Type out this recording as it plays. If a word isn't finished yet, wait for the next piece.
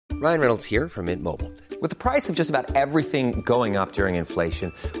Ryan Reynolds here from Mint Mobile. With the price of just about everything going up during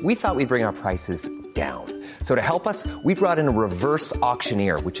inflation, we thought we'd bring our prices down. So to help us, we brought in a reverse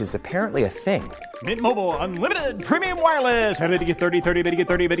auctioneer, which is apparently a thing. Mint Mobile Unlimited Premium Wireless. How to get 30, 30, bit to get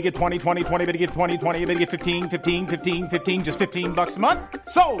 30, bit to get 20, 20, 20, bit to get 20, 20, bit to get 15, 15, 15, 15, just $15 a month?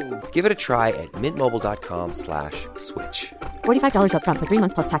 Sold! Give it a try at mintmobile.com/switch. $45 up front for 3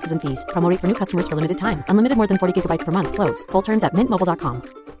 months plus taxes and fees. Promo rate for new customers for limited time. Unlimited more than 40 gigabytes per month. Slows full terms at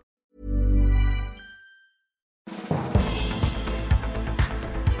mintmobile.com.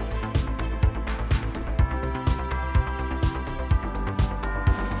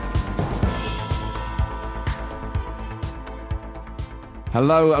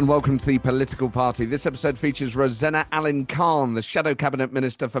 Hello and welcome to The Political Party. This episode features Rosena Allin-Khan, the Shadow Cabinet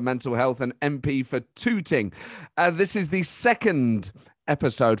Minister for Mental Health and MP for Tooting. This is the second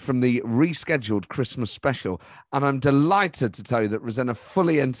episode from the rescheduled Christmas special, and I'm delighted to tell you that Rosena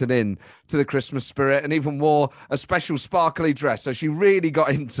fully entered in to the Christmas spirit and even wore a special sparkly dress, so she really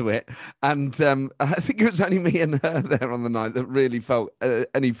got into it. And I think it was only me and her there on the night that really felt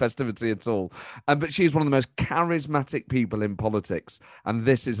any festivity at all. But she's one of the most charismatic people in politics, and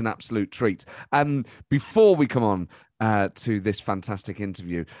this is an absolute treat. Before we come on to this fantastic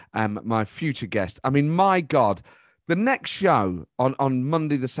interview, my future guest, I mean, my God, the next show on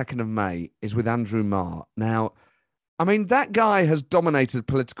Monday, the 2nd of May, is with Andrew Marr. Now, I mean, that guy has dominated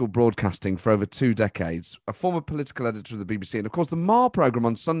political broadcasting for over 2 decades, a former political editor of the BBC, and, of course, the Marr programme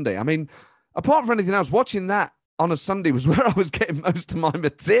on Sunday. I mean, apart from anything else, watching that on a Sunday was where I was getting most of my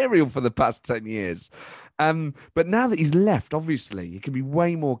material for the past 10 years. But now that he's left, obviously, he can be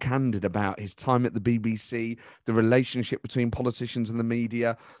way more candid about his time at the BBC, the relationship between politicians and the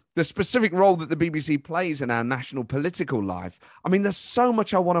media, the specific role that the BBC plays in our national political life. I mean, there's so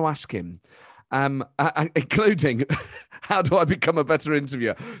much I want to ask him, including how do I become a better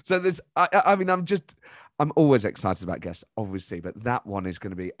interviewer? So I'm always excited about guests, obviously, but that one is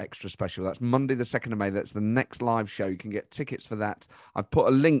going to be extra special. That's Monday, the 2nd of May. That's the next live show. You can get tickets for that. I've put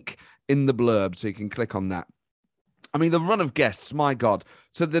a link in the blurb so you can click on that. I mean, the run of guests, my God.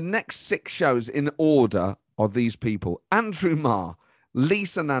 So the next 6 shows in order are these people: Andrew Marr,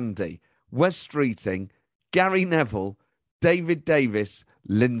 Lisa Nandy, Wes Streeting, Gary Neville, David Davis,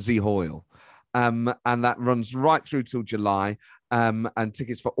 Lindsay Hoyle. And that runs right through till July. And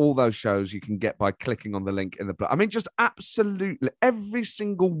tickets for all those shows you can get by clicking on the link in the blurb. I mean, just absolutely every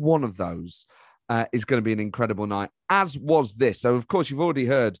single one of those is going to be an incredible night, as was this. So, of course, you've already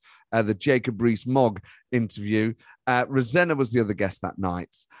heard the Jacob Rees-Mogg interview. Rosena was the other guest that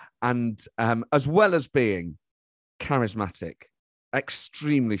night. And as well as being charismatic,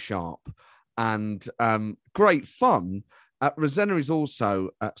 extremely sharp, and great fun, Rosena is also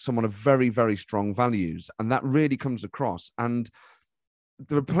someone of very, very strong values, and that really comes across. And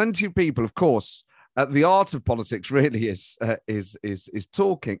there are plenty of people, of course. The art of politics really is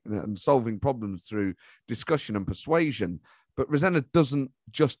talking and solving problems through discussion and persuasion. But Rosena doesn't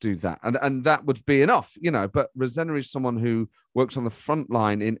just do that, and that would be enough, you know. But Rosena is someone who works on the front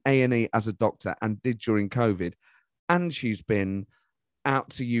line in A&E as a doctor and did during COVID, and she's been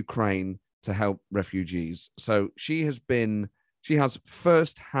out to Ukraine to help refugees. So she has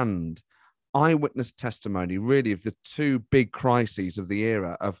first-hand eyewitness testimony, really, of the 2 big crises of the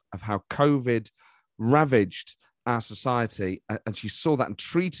era of how COVID ravaged our society. And she saw that and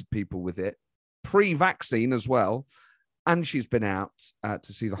treated people with it, pre-vaccine as well. And she's been out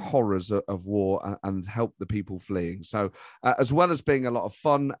to see the horrors of war and help the people fleeing. So as well as being a lot of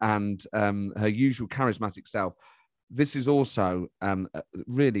fun and her usual charismatic self, this is also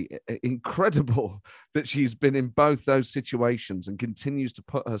really incredible that she's been in both those situations and continues to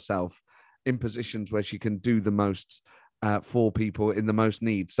put herself in positions where she can do the most for people in the most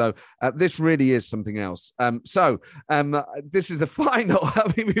need. So this really is something else. This is the final.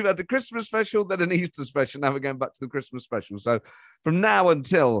 I mean, we've had the Christmas special, then an Easter special. Now we're going back to the Christmas special. So from now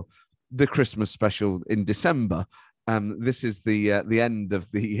until the Christmas special in December, this is the end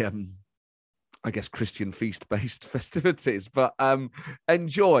of the I guess, Christian feast-based festivities. But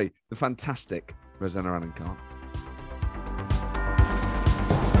enjoy the fantastic Rosena Allin-Khan.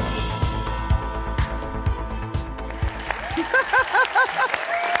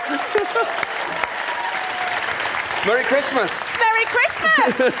 Merry Christmas. Merry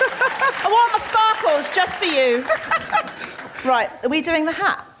Christmas. I want my sparkles just for you. Right, are we doing the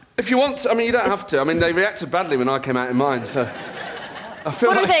hat? If you want to, I mean, you don't have to. I mean, they reacted badly when I came out in mine, so I feel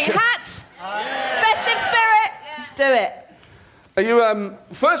what like... do you think? Hat? Festive spirit? Let's do it. Are you,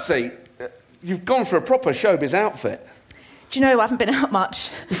 firstly, you've gone for a proper showbiz outfit. Do you know, I haven't been out much.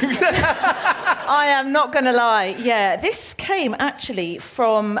 I am not going to lie. Yeah, this came actually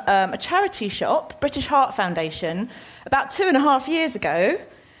from a charity shop, British Heart Foundation, about 2.5 years ago.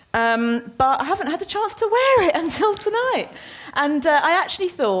 But I haven't had the chance to wear it until tonight. And I actually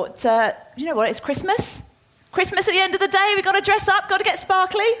thought, you know what, it's Christmas. Christmas at the end of the day, we've got to dress up, got to get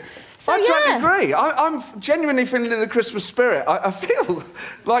sparkly. So, I totally agree. I'm genuinely feeling in the Christmas spirit. I feel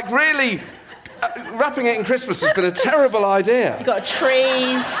like really wrapping it in Christmas has been a terrible idea. You've got a tree.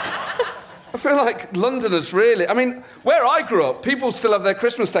 I feel like Londoners really... I mean, where I grew up, people still have their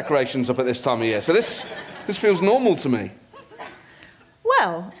Christmas decorations up at this time of year, so this feels normal to me.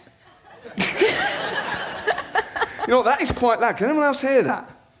 Well... You know what, that is quite loud. Can anyone else hear that?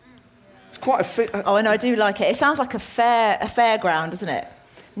 It's quite a... Oh, I know, I do like it. It sounds like a fairground, doesn't it?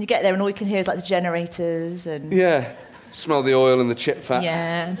 And you get there and all you can hear is like the generators and... Yeah. Smell the oil and the chip fat.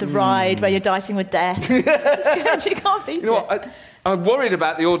 Yeah, the ride where you're dicing with death. It's good, you can't beat it. You know what, I'm worried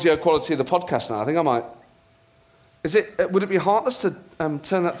about the audio quality of the podcast now. I think I might... would it be heartless to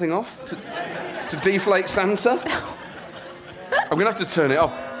turn that thing off? To deflate Santa? I'm going to have to turn it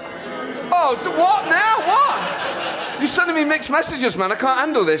off. Oh, what now? What? You're sending me mixed messages, man. I can't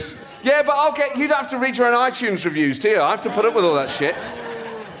handle this. Yeah, but you don't have to read your own iTunes reviews, do you? I have to put up with all that shit.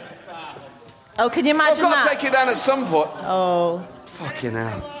 Oh, can you imagine I've got that? to take it down at some point. Oh. Fucking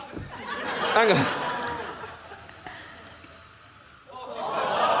hell. Hang on.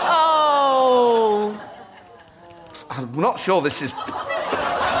 Oh. I'm not sure this is...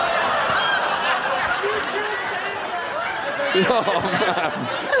 Oh, man.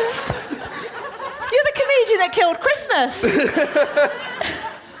 You're the comedian that killed Christmas.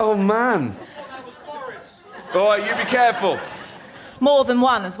 Oh, man. Oh, you be careful. More than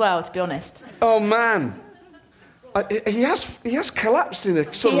one as well, to be honest. Oh, man. He has collapsed in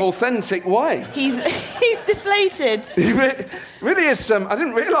a sort of authentic way. He's deflated. He really is. I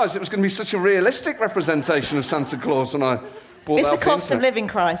didn't realise it was going to be such a realistic representation of Santa Claus when I bought It's that the cost of living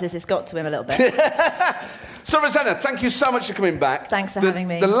crisis. It's got to him a little bit. So, Rosena, thank you so much for coming back. Thanks for having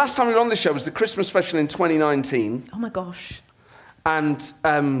me. The last time we were on this show was the Christmas special in 2019. Oh, my gosh. And,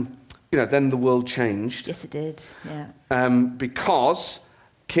 then the world changed. Yes, it did, yeah. Because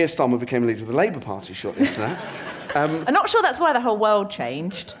Keir Starmer became leader of the Labour Party shortly after that. I'm not sure that's why the whole world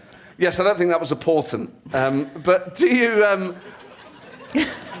changed. Yes, I don't think that was important. But do you... Are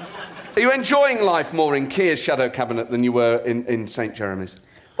you enjoying life more in Keir's shadow cabinet than you were in St Jeremy's?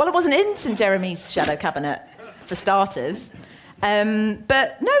 Well, I wasn't in St Jeremy's shadow cabinet, for starters.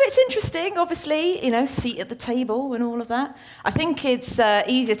 But no, it's interesting, obviously, seat at the table and all of that. I think it's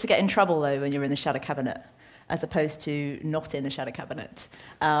easier to get in trouble, though, when you're in the shadow cabinet, as opposed to not in the shadow cabinet.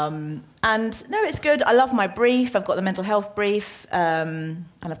 And no, it's good. I love my brief. I've got the mental health brief, and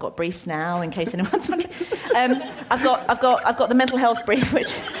I've got briefs now, in case anyone's wondering. I've got the mental health brief,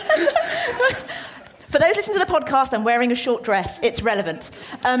 which... For those listening to the podcast, I'm wearing a short dress. It's relevant.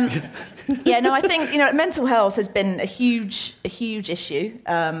 I think mental health has been a huge issue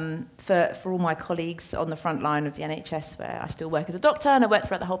for all my colleagues on the front line of the NHS, where I still work as a doctor, and I worked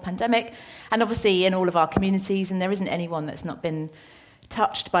throughout the whole pandemic, and obviously in all of our communities. And there isn't anyone that's not been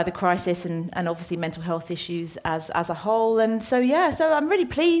touched by the crisis and obviously mental health issues as a whole. And so I'm really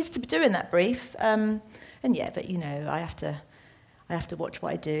pleased to be doing that brief. But I have to watch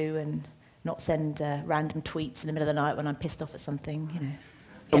what I do and not send random tweets in the middle of the night when I'm pissed off at something,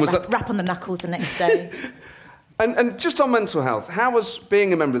 rap on the knuckles the next day. and just on mental health, how has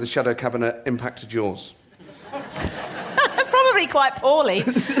being a member of the Shadow Cabinet impacted yours? Probably quite poorly.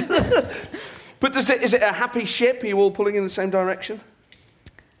 But is it a happy ship? Are you all pulling in the same direction?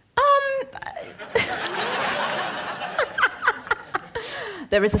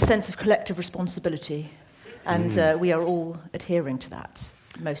 There is a sense of collective responsibility, and we are all adhering to that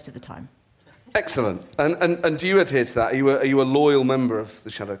most of the time. Excellent. And do you adhere to that? Are you a loyal member of the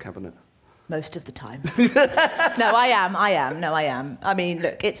Shadow Cabinet? Most of the time. No, I am. I mean,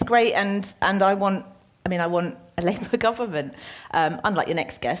 look, it's great, and I want a Labour government, unlike your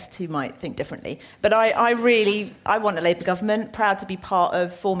next guest, who might think differently. But I want a Labour government, proud to be part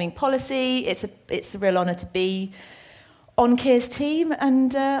of forming policy. It's a real honour to be on Keir's team,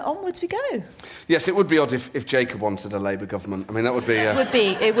 and onwards we go. Yes, it would be odd if Jacob wanted a Labour government. I mean, that would be a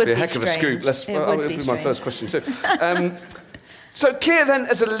heck of a scoop. It would be my first question too. So Keir, then,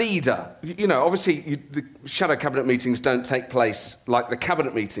 as a leader, obviously the shadow cabinet meetings don't take place like the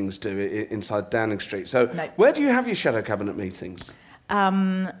cabinet meetings do inside Downing Street. So Where do you have your shadow cabinet meetings?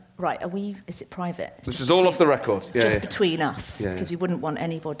 Right, is it private? This is all off the record. Between us, because we wouldn't want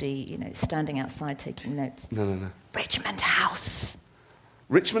anybody, standing outside taking notes. No. Richmond House.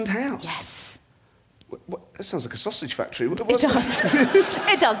 Richmond House? Yes. That sounds like a sausage factory. It does.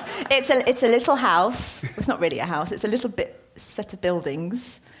 It does. It's a little house. Well, it's not really a house. It's a little set of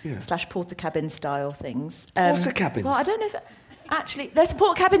buildings / porter cabin style things. Porter cabins? Well, I don't know if... Actually, there's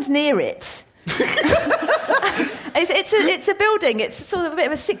porter cabins near it. It's a building. It's sort of a bit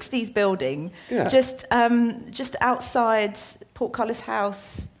of a 60s building. Yeah. Just outside Portcullis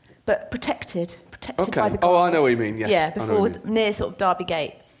House, but protected by the guards. Oh, I know what you mean, yes. Yeah, near sort of Derby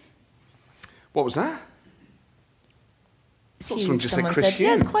Gate. What was that? It's thought huge, someone just said someone Chris said.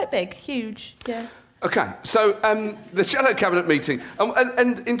 Yeah, it's Hume. quite big, huge, yeah. OK, so the Shadow Cabinet meeting,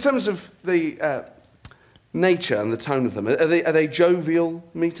 and in terms of the nature and the tone of them, are they jovial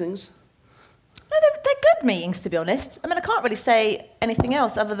meetings? No, they're good meetings, to be honest. I mean, I can't really say anything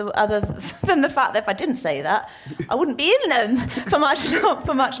else other than the fact that if I didn't say that, I wouldn't be in them for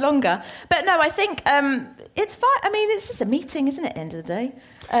much longer. But no, I think it's fine. I mean, it's just a meeting, isn't it, at the end of the day?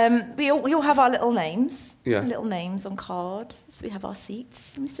 We all have our little names, on cards. So we have our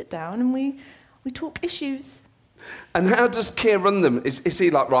seats, and we sit down and we talk issues. And how does Keir run them? Is he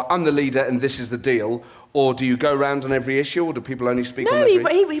like, right, I'm the leader and this is the deal? Or do you go around on every issue, or do people only speak on every... No,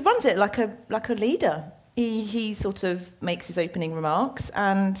 he runs it like a leader. He sort of makes his opening remarks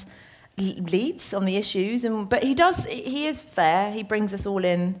and leads on the issues. But he is fair. He brings us all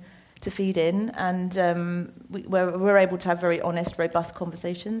in to feed in, and we're able to have very honest, robust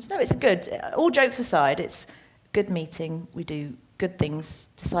conversations. No, it's good. All jokes aside, it's a good meeting. We do good things,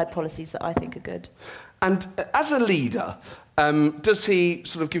 decide policies that I think are good. And as a leader, does he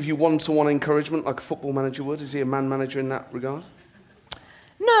sort of give you one-to-one encouragement like a football manager would? Is he a man manager in that regard?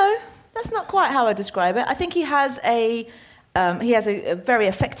 No, that's not quite how I describe it. I think he has a very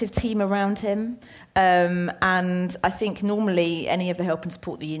effective team around him, and I think normally any of the help and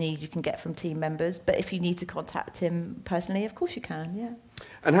support that you need you can get from team members. But if you need to contact him personally, of course you can. Yeah.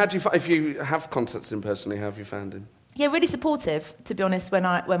 And how do you, if you have contacted him personally, how have you found him? Yeah, really supportive. To be honest, when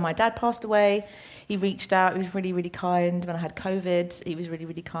my dad passed away, he reached out. He was really, really kind. When I had COVID, he was really,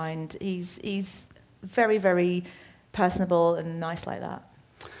 really kind. He's very, very personable and nice like that.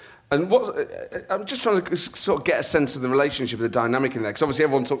 And I'm just trying to sort of get a sense of the relationship, the dynamic in there, because obviously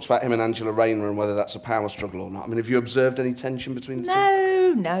everyone talks about him and Angela Rayner and whether that's a power struggle or not. I mean, have you observed any tension between the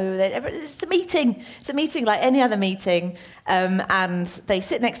two? No. It's a meeting. It's a meeting like any other meeting, and they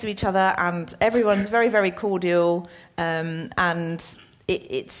sit next to each other, and everyone's very, very cordial, and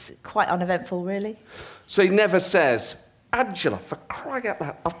it's quite uneventful, really. So he never says, Angela, for crying out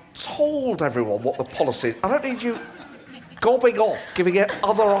loud, I've told everyone what the policy is. I don't need you gobbing off, giving it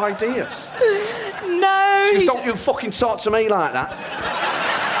other ideas. No. She goes, don't you fucking talk to me like that.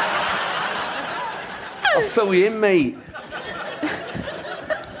 I'll fill you in, mate.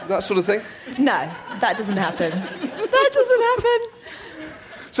 That sort of thing? No, that doesn't happen. That doesn't happen.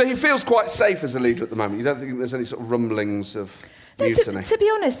 So he feels quite safe as a leader at the moment. You don't think there's any sort of rumblings of mutiny? To be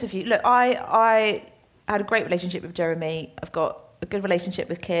honest with you, look, I had a great relationship with Jeremy. I've got a good relationship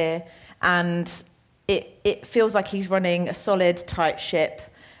with Keir, and it feels like he's running a solid, tight ship.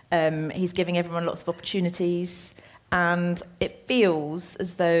 He's giving everyone lots of opportunities, and it feels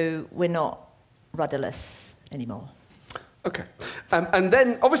as though we're not rudderless anymore. OK. And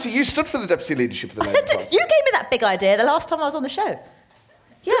then, obviously, you stood for the deputy leadership of the Labour Party. You gave me that big idea the last time I was on the show.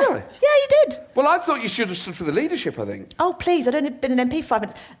 Yeah. Did I? Yeah, you did. Well, I thought you should have stood for the leadership, I think. Oh, please, I'd only been an MP for 5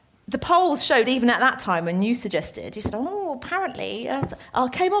 minutes. The polls showed, even at that time, when you suggested, you said, apparently. I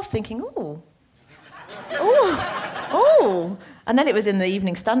came off thinking, oh. And then it was in the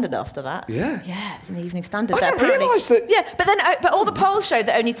Evening Standard after that. Yeah. Yeah, it was in the Evening Standard. I didn't realise that... Yeah, but all the polls showed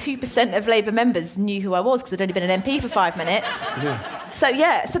that only 2% of Labour members knew who I was because I'd only been an MP for 5 minutes.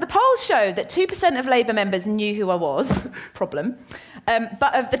 Yeah. So the polls showed that 2% of Labour members knew who I was. Problem.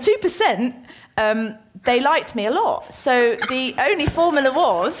 But of the 2%, they liked me a lot. So the only formula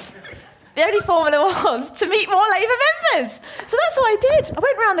was to meet more Labour members. So that's what I did. I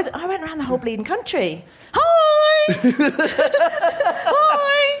went around the whole bleeding country. Hi! Hi!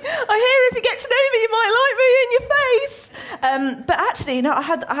 I hear if you get to know me, you might like me in your face. But actually, I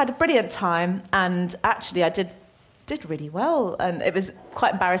had a brilliant time, and actually I did really well. And it was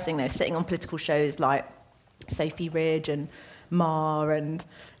quite embarrassing, though, sitting on political shows like Sophie Ridge and Ma, and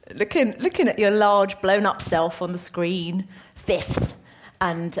looking at your large blown-up self on the screen, fifth,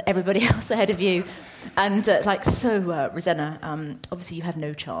 and everybody else ahead of you. And Rosena, obviously you have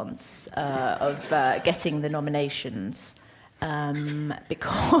no chance of getting the nominations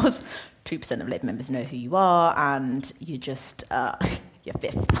because 2% of Labour members know who you are, and you just, you're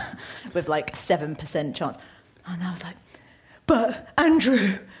fifth with 7% chance. And I was like, but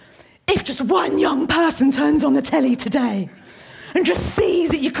Andrew, if just one young person turns on the telly today and just sees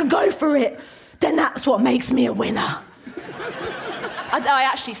that you can go for it, then that's what makes me a winner. I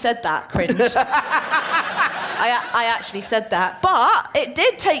actually said that, cringe. I actually said that. But it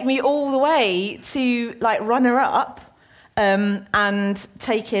did take me all the way to, like, runner-up and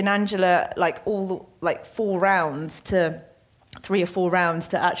take in Angela, like, 3 or 4 rounds to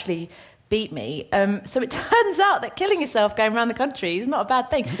actually beat me. So it turns out that killing yourself going around the country is not a bad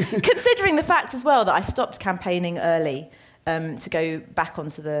thing, considering the fact as well that I stopped campaigning early to go back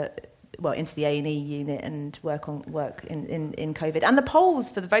into the A&E unit and work in COVID. And the polls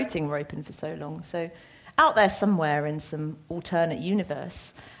for the voting were open for so long. So out there somewhere in some alternate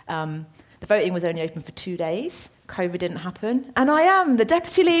universe, the voting was only open for 2 days. COVID didn't happen. And I am the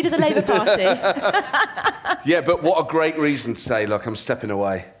deputy leader of the Labour Party. Yeah, but what a great reason to say, look, I'm stepping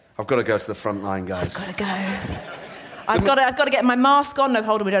away. I've got to go to the front line, guys. I've got to go. I've got to get my mask on. No,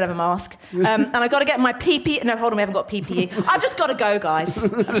 hold on, we don't have a mask. And I've got to get my PPE. No, hold on, we haven't got PPE. I've just got to go, guys.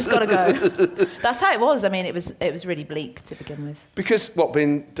 I've just got to go. That's how it was. I mean, it was really bleak to begin with. Because, what,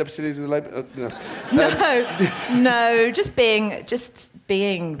 being deputy leader of the Labour? No, just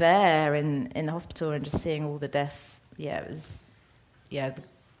being there in the hospital and just seeing all the death. Yeah, it was... Yeah,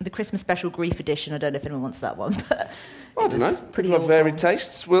 the Christmas special grief edition. I don't know if anyone wants that one, but... Well, I don't know. People have varied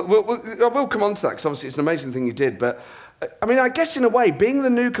tastes. I will come on to that, because obviously it's an amazing thing you did, but... I mean, I guess in a way, being the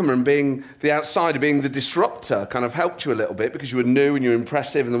newcomer and being the outsider, being the disruptor, kind of helped you a little bit because you were new and you were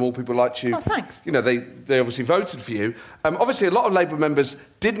impressive and the more people liked you... Oh, thanks. You know, they obviously voted for you. Obviously, a lot of Labour members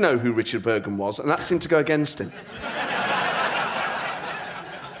did know who Richard Burgon was, and that seemed to go against him.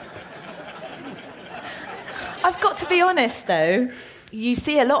 I've got to be honest, though. You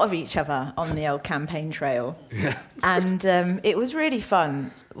see a lot of each other on the old campaign trail. Yeah. And it was really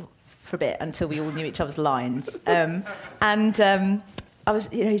fun for a bit until we all knew each other's lines. I was,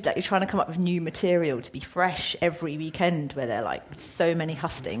 you're trying to come up with new material to be fresh every weekend where there are, like, so many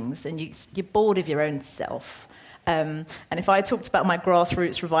hustings and you're bored of your own self. And if I talked about my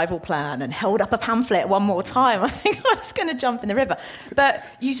grassroots revival plan and held up a pamphlet one more time, I think I was going to jump in the river. But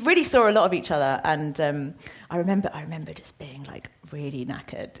you really saw a lot of each other, and I remember just being, like, really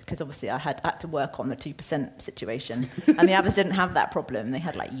knackered because obviously I had to work on the 2% situation, and the others didn't have that problem. They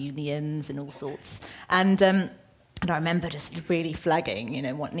had, like, unions and all sorts, and I remember just really flagging,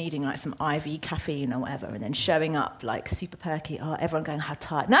 needing, like, some IV caffeine or whatever, and then showing up, like, super perky. Oh, everyone going, how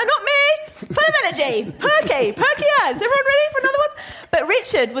tired? No, not me! Full of energy! Perky as! Everyone ready for another one? But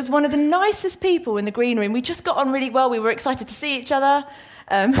Richard was one of the nicest people in the green room. We just got on really well. We were excited to see each other.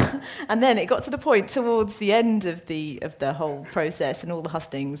 And then it got to the point towards the end of the whole process and all the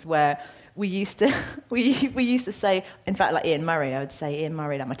hustings where we used to say, in fact, like Ian Murray, I would say, Ian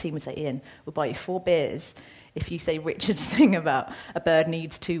Murray, like my team would say, Ian, we'll buy you 4 beers if you say Richard's thing about a bird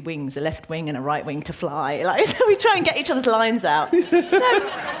needs 2 wings, a left wing and a right wing to fly. Like, so we try and get each other's lines out.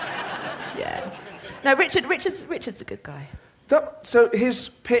 No, Richard's a good guy. So his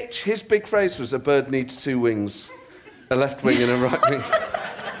pitch, his big phrase was, a bird needs 2 wings, a left wing and a right wing.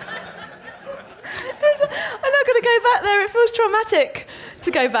 I'm not going to go back there. It feels traumatic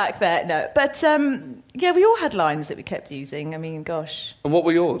to go back there. No, but we all had lines that we kept using. I mean, gosh. And what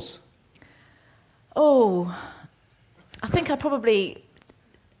were yours? Oh, I think I probably...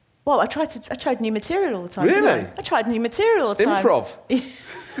 Well, I tried new material all the time. Really? Didn't I tried new material all the time. Improv?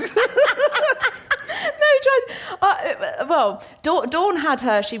 Dawn had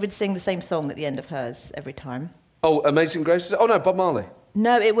her... She would sing the same song at the end of hers every time. Oh, Amazing Grace? Oh, no, Bob Marley.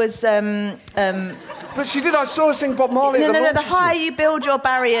 No, it was... But she did. I saw her sing Bob Marley. No. The higher you build your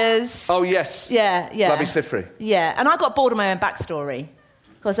barriers... Oh, yes. Yeah. Labby Sifri. Yeah, and I got bored of my own backstory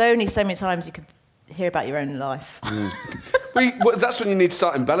because only so many times you could hear about your own life. Well, that's when you need to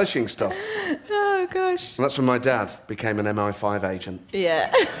start embellishing stuff. Oh, gosh. And that's when my dad became an MI5 agent. Yeah.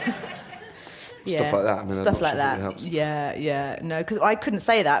 Stuff like that. I mean, stuff like that. Really helps. Yeah. No, because I couldn't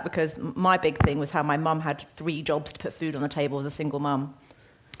say that because my big thing was how my mum had 3 jobs to put food on the table as a single mum.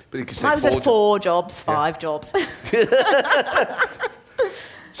 But you could say I was at 4 jobs, 5 jobs.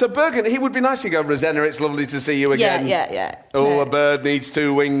 So Burgon, he would be nice to go, Rosena, it's lovely to see you again. Yeah. Oh, no. A bird needs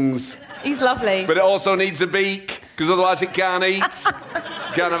 2 wings. He's lovely. But it also needs a beak, because otherwise it can't eat.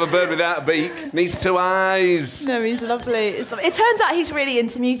 Can't have a bird without a beak. Needs 2 eyes. No, he's lovely. It turns out he's really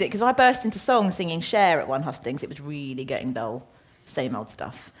into music, because when I burst into song singing Cher at one hustings, it was really getting dull. Same old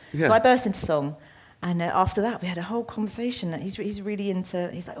stuff. Yeah. So I burst into song, and after that we had a whole conversation that he's really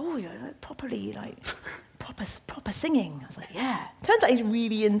into... He's like, oh, you're like, properly, like, proper singing. I was like, yeah. Turns out he's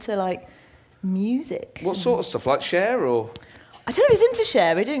really into, like, music. What sort of stuff? Like Cher, or...? I don't know if he's into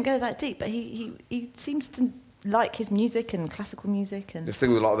Cher. We didn't go that deep, but he seems to like his music and classical music. And the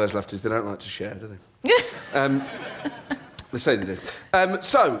thing with a lot of those lefties, they don't like to share, do they? They say they do.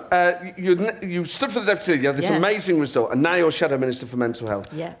 You stood for the deputy leader, you have this Yeah. amazing result, and now you're Shadow Minister for Mental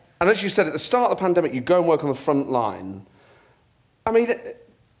Health. Yeah. And as you said, at the start of the pandemic, you go and work on the front line. I mean,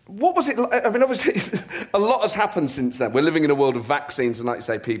 what was it like? I mean, obviously, a lot has happened since then. We're living in a world of vaccines and, like you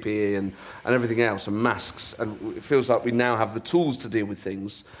say, PPE and everything else, and masks, and it feels like we now have the tools to deal with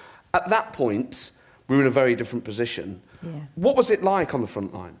things. At that point, we were in a very different position. Yeah. What was it like on the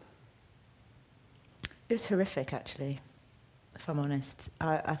front line? It was horrific, actually, if I'm honest.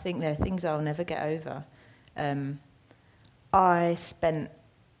 I think there are things I'll never get over. I spent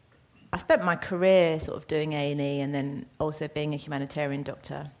my career sort of doing A&E and then also being a humanitarian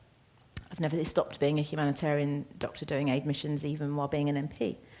doctor. I've never stopped being a humanitarian doctor doing aid missions even while being an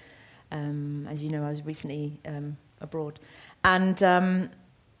MP. As you know, I was recently abroad. And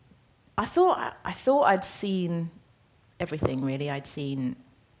I thought I'd seen everything, really. I'd seen,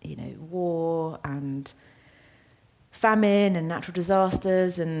 war and famine and natural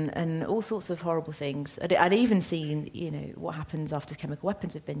disasters and all sorts of horrible things. I'd even seen, what happens after chemical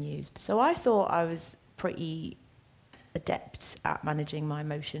weapons have been used. So I thought I was pretty adept at managing my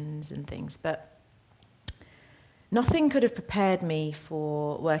emotions and things, but nothing could have prepared me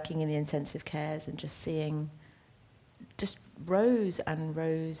for working in the intensive cares and just seeing just rows and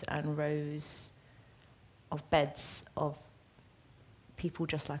rows and rows of beds of people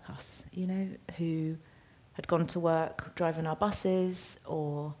just like us, who had gone to work driving our buses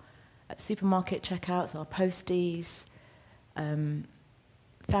or at supermarket checkouts or posties,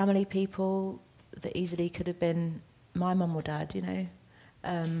 family people that easily could have been my mum or dad,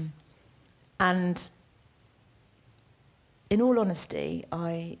 and in all honesty,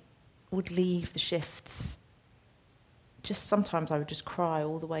 I would leave the shifts, just sometimes I would just cry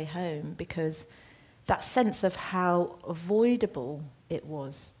all the way home because that sense of how avoidable it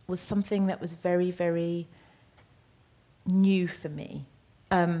was something that was very, very new for me.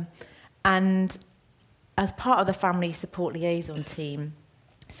 And as part of the family support liaison team,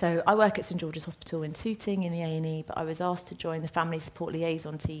 so I work at St George's Hospital in Tooting in the A&E, but I was asked to join the family support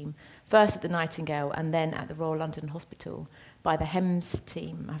liaison team, first at the Nightingale and then at the Royal London Hospital by the HEMS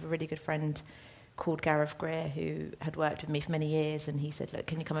team. I have a really good friend called Gareth Greer who had worked with me for many years, and he said, look,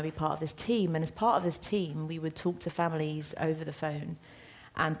 can you come and be part of this team? And as part of this team, we would talk to families over the phone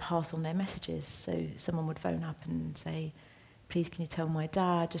and pass on their messages. So someone would phone up and say, please can you tell my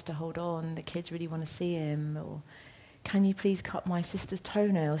dad just to hold on, the kids really want to see him, or can you please cut my sister's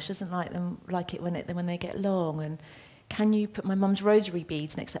toenails, she doesn't like it when they get long, and can you put my mum's rosary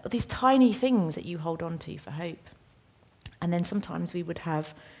beads next to these tiny things that you hold on to for hope. And then sometimes we would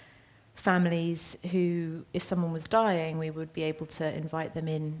have families who, if someone was dying, we would be able to invite them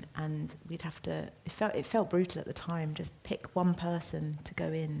in, and we'd have to, it felt brutal at the time, just pick one person to go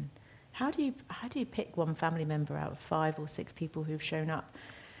in. How do you pick one family member out of 5 or 6 people who've shown up,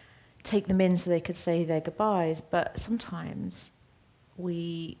 take them in so they could say their goodbyes? But sometimes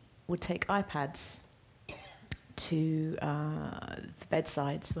we would take iPads to the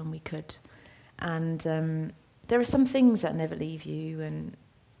bedsides when we could, and there are some things that never leave you. And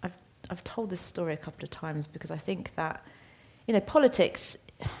I've told this story a couple of times because I think that, politics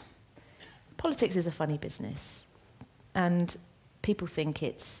is a funny business, and people think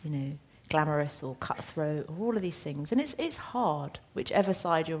it's, glamorous or cutthroat or all of these things, and it's hard, whichever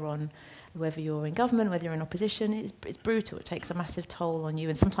side you're on, whether you're in government, whether you're in opposition. It's brutal. It takes a massive toll on you,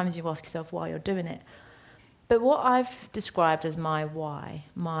 and sometimes you ask yourself why you're doing it. But what I've described as my why,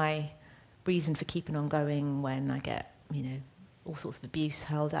 my reason for keeping on going when I get, all sorts of abuse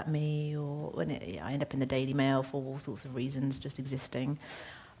hurled at me, or when I end up in the Daily Mail for all sorts of reasons, just existing.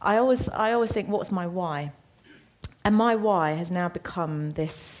 I always think, what's my why? And my why has now become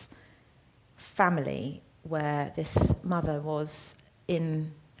this family where this mother was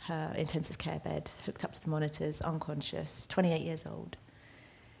in her intensive care bed, hooked up to the monitors, unconscious, 28 years old.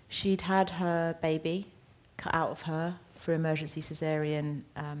 She'd had her baby cut out of her for emergency cesarean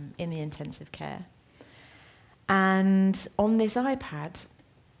in the intensive care. And on this iPad,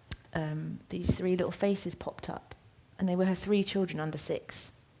 these 3 little faces popped up, and they were her 3 children under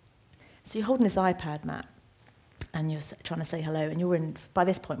 6. So you're holding this iPad, Matt, and you're trying to say hello, and you're in, by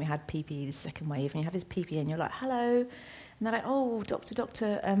this point we had PPE, the second wave, and you have this PPE, and you're like, hello, and they're like, oh,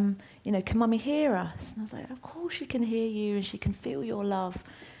 doctor, can mummy hear us? And I was like, of course she can hear you, and she can feel your love.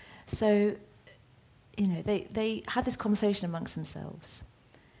 So, they had this conversation amongst themselves,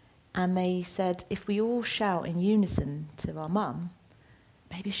 and they said, if we all shout in unison to our mum,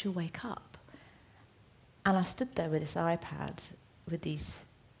 maybe she'll wake up. And I stood there with this iPad with these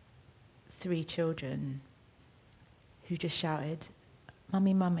 3 children who just shouted,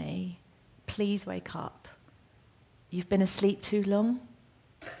 mummy, please wake up. you've been asleep too long.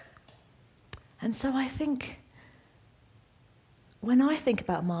 And so I think, when I think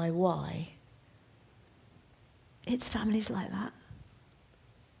about my why, it's families like that.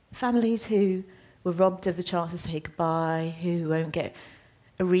 Families who were robbed of the chance to say goodbye, who won't get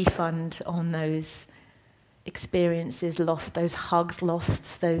a refund on those experiences lost, those hugs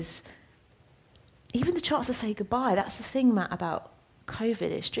lost, those... Even the chance to say goodbye. That's the thing, Matt, about COVID.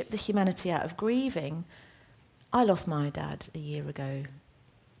 It stripped the humanity out of grieving. I lost my dad a year ago,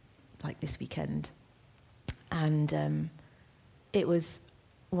 like this weekend. And it was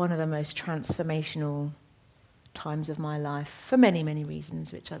one of the most transformational times of my life, for many, many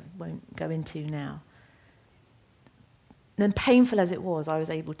reasons, which I won't go into now. And painful as it was, I was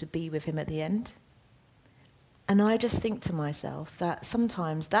able to be with him at the end. And I just think to myself that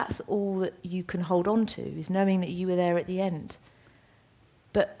sometimes that's all that you can hold on to, is knowing that you were there at the end.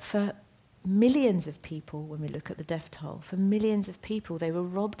 But for millions of people, when we look at the death toll, for millions of people, they were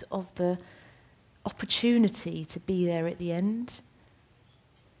robbed of the opportunity to be there at the end.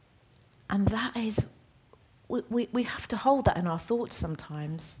 And that is, we have to hold that in our thoughts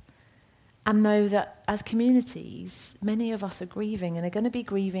sometimes and know that as communities, many of us are grieving and are going to be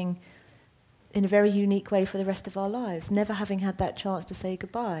grieving in a very unique way for the rest of our lives, never having had that chance to say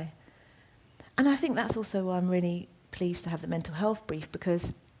goodbye. And I think that's also why I'm really pleased to have the mental health brief,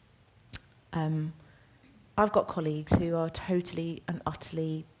 because I've got colleagues who are totally and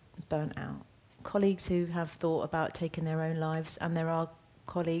utterly burnt out, colleagues who have thought about taking their own lives, and there are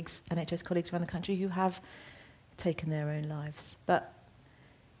colleagues, NHS colleagues around the country, who have taken their own lives. But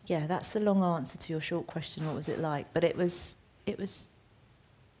yeah, that's the long answer to your short question, what was it like? But it was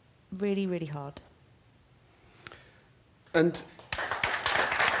really, really hard. And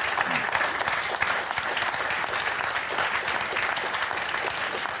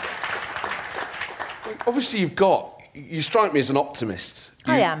obviously you strike me as an optimist.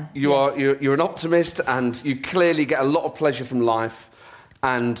 I am. You're an optimist, and you clearly get a lot of pleasure from life,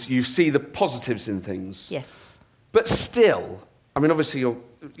 and you see the positives in things. Yes. But still, I mean, obviously you're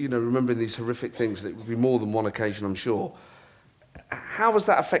remembering these horrific things, and it would be more than one occasion, I'm sure. How has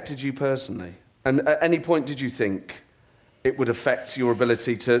that affected you personally? And at any point did you think it would affect your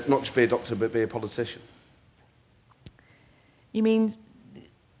ability to not just be a doctor but be a politician? You mean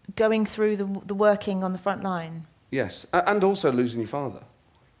going through the working on the front line? Yes, and also losing your father.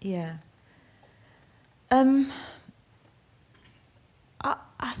 Yeah. I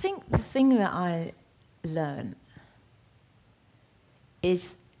think the thing that I learned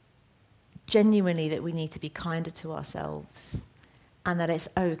is genuinely that we need to be kinder to ourselves, and that it's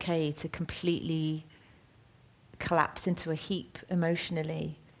okay to completely collapse into a heap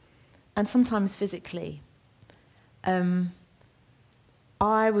emotionally and sometimes physically.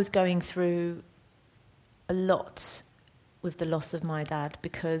 I was going through a lot with the loss of my dad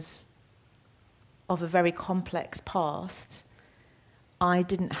because of a very complex past. I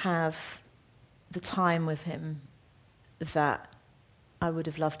didn't have the time with him that I would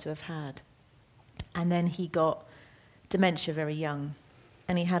have loved to have had. And then he got dementia very young,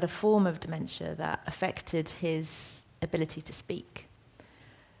 and he had a form of dementia that affected his ability to speak.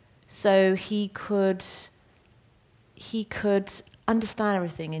 So he could understand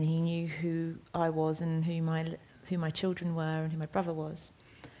everything, and he knew who I was and who my children were and who my brother was.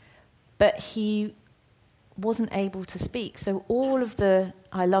 But he wasn't able to speak. So all of the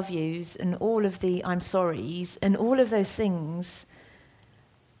I love yous and all of the I'm sorries and all of those things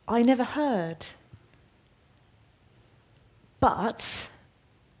I never heard. But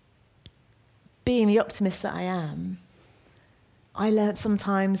being the optimist that I am, I learnt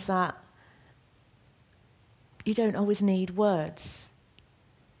sometimes that you don't always need words.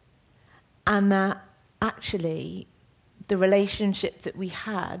 And that actually the relationship that we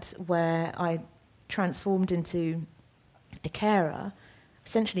had, where I transformed into a carer,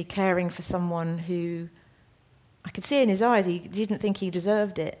 essentially caring for someone who I could see in his eyes he didn't think he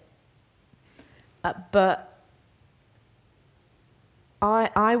deserved it. But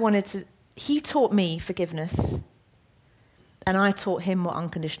I wanted to... He taught me forgiveness, and I taught him what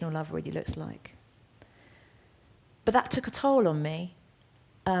unconditional love really looks like. But that took a toll on me,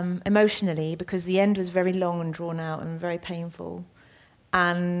 emotionally, because the end was very long and drawn out and very painful.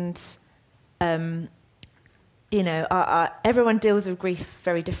 And, everyone deals with grief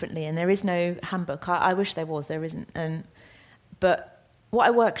very differently, and there is no handbook. I wish there was, there isn't. But what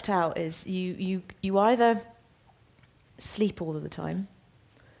I worked out is you either sleep all of the time,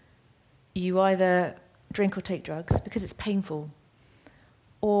 you either drink or take drugs because it's painful,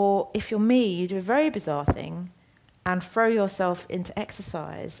 or if you're me, you do a very bizarre thing, and throw yourself into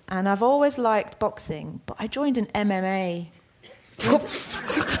exercise. And I've always liked boxing, but I joined an MMA.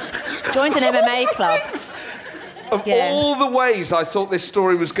 Joined an MMA club. Of all the ways I thought this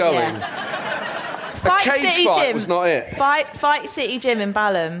story was going, a cage fight was not it. Fight City Gym in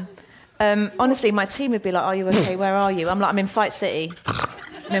Balham. Honestly, my team would be like, "Are you okay? Where are you?" I'm like, "I'm in Fight City.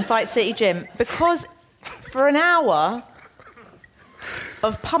 I'm in Fight City Gym." Because for an hour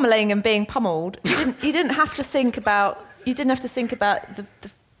of pummeling and being pummeled, you didn't have to think about the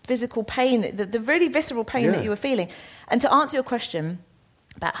physical pain, the really visceral pain that you were feeling. And to answer your question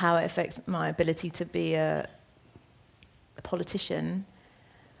about how it affects my ability to be a politician,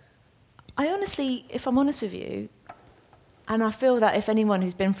 I honestly, if I'm honest with you, and I feel that if anyone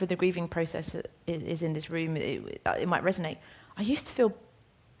who's been through the grieving process is in this room, it might resonate. I used to feel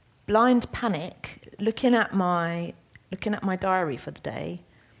blind panic looking at my diary for the day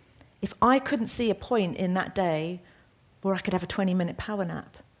if I couldn't see a point in that day where I could have a 20-minute power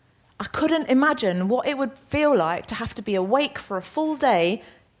nap. I couldn't imagine what it would feel like to have to be awake for a full day,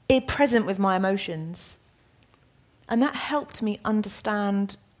 present with my emotions. And that helped me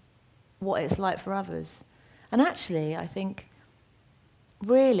understand what it's like for others. And actually, I think,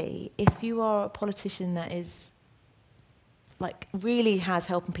 really, if you are a politician that is, like, really has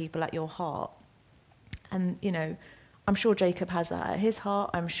helping people at your heart, and, you know, I'm sure Jacob has that at his heart,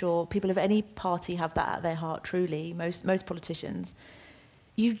 I'm sure people of any party have that at their heart, truly, most politicians,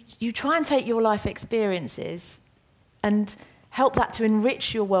 you try and take your life experiences and help that to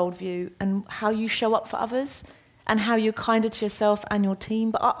enrich your worldview and how you show up for others and how you're kinder to yourself and your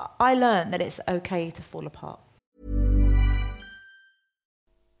team. But I learned that it's okay to fall apart.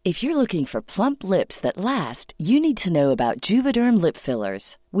 If you're looking for plump lips that last, you need to know about Juvederm lip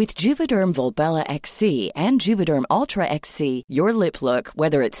fillers. With Juvederm Volbella XC and Juvederm Ultra XC, your lip look,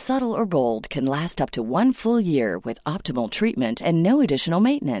 whether it's subtle or bold, can last up to 1 full year with optimal treatment and no additional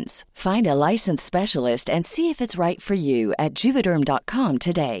maintenance. Find a licensed specialist and see if it's right for you at Juvederm.com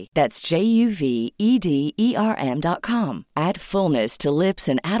today. That's JUVEDERM.com. Add fullness to lips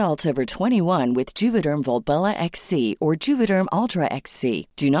in adults over 21 with Juvederm Volbella XC or Juvederm Ultra XC.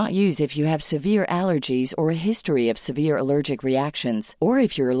 Do not use if you have severe allergies or a history of severe allergic reactions, or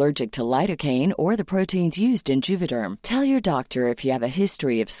if you're allergic to lidocaine or the proteins used in Juvederm. Tell your doctor if you have a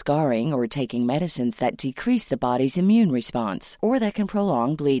history of scarring or taking medicines that decrease the body's immune response or that can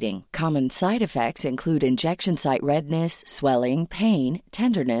prolong bleeding. Common side effects include injection site redness, swelling, pain,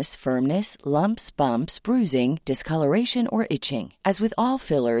 tenderness, firmness, lumps, bumps, bruising, discoloration, or itching. As with all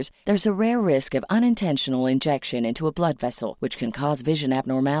fillers, there's a rare risk of unintentional injection into a blood vessel, which can cause vision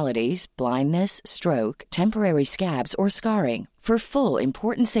abnormalities, blindness, stroke, temporary scabs, or scarring. For full,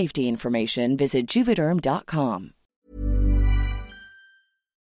 important safety information, visit Juvederm.com.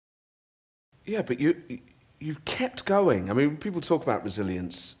 Yeah, but you've kept going. I mean, people talk about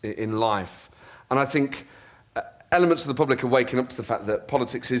resilience in life, and I think elements of the public are waking up to the fact that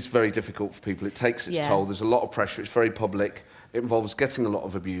politics is very difficult for people. It takes its toll. There's a lot of pressure. It's very public. It involves getting a lot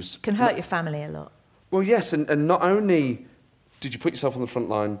of abuse. Can hurt your family a lot. Well, yes, and not only did you put yourself on the front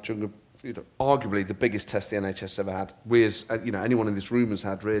line during arguably the biggest test the NHS ever had. We, as anyone in this room has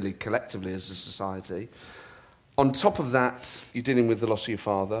had, really, collectively as a society. On top of that, you're dealing with the loss of your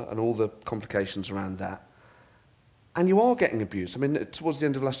father and all the complications around that. And you are getting abused. I mean, towards the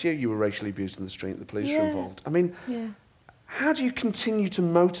end of last year, you were racially abused in the street. The police were involved. I mean, how do you continue to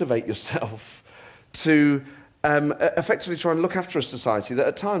motivate yourself to effectively try and look after a society that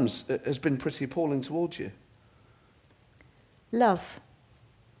at times has been pretty appalling towards you? Love.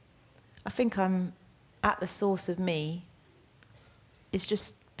 I think I'm at the source of me is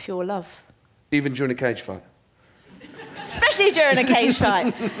just pure love. Even during a cage fight? Especially during a cage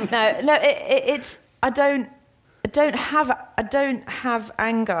fight. No, it's I don't have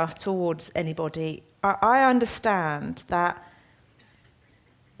anger towards anybody. I understand that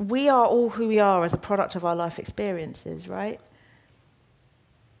we are all who we are as a product of our life experiences, right?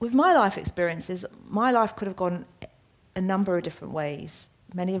 With my life experiences, my life could have gone a number of different ways.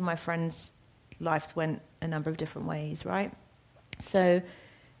 Many of my friends' lives went a number of different ways, right? So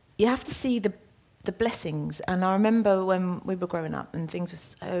you have to see the blessings. And I remember when we were growing up and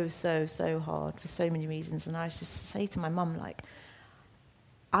things were so hard for so many reasons. And I used to say to my mum, like,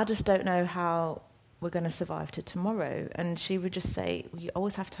 I just don't know how we're going to survive to tomorrow. And she would just say, well, you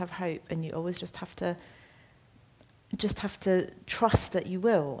always have to have hope, and you always just have to trust that you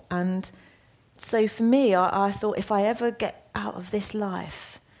will. And so for me, I thought, if I ever get out of this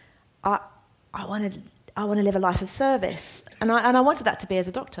life, I want to live a life of service, and I wanted that to be as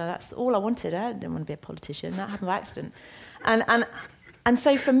a doctor. That's all I wanted. I didn't want to be a politician. That happened by accident, and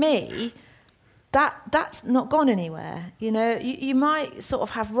so for me, that's not gone anywhere. You know, you might sort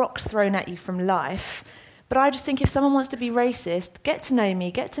of have rocks thrown at you from life, but I just think if someone wants to be racist, get to know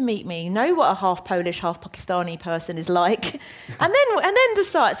me, get to meet me, know what a half Polish, half Pakistani person is like, and then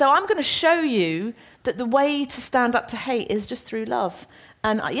decide. So I'm going to show you that the way to stand up to hate is just through love.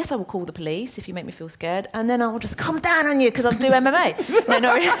 And yes, I will call the police if you make me feel scared, and then I will just come down on you because I do MMA. No,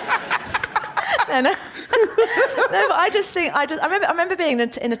 not really. No, but I remember being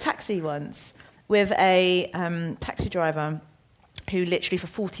in a taxi once with a taxi driver who literally for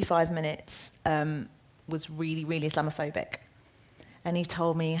 45 minutes was really, really Islamophobic. And he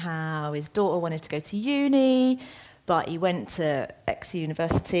told me how his daughter wanted to go to uni, but he went to X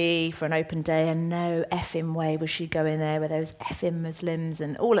university for an open day, and no effing way was she going there with those effing Muslims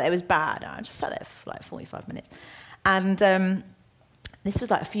and all. It was bad. I just sat there for like 45 minutes. And this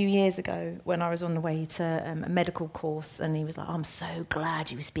was like a few years ago when I was on the way to a medical course, and he was like, I'm so glad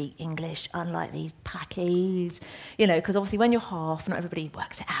you speak English, unlike these Pakis. You know, because obviously when you're half, not everybody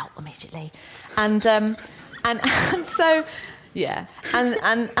works it out immediately. And so... Yeah,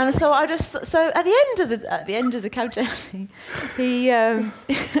 and so I just at the end of the cab journey,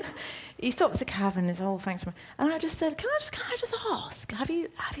 he stops the cab and is thanks for, and I just said, can I just ask, have you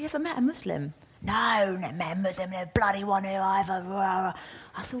ever met a Muslim? No, never met a Muslim, no bloody one who I ever.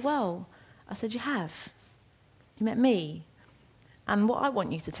 I said, well, you have. You met me, and what I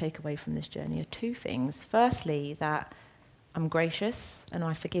want you to take away from this journey are two things. Firstly, that I'm gracious and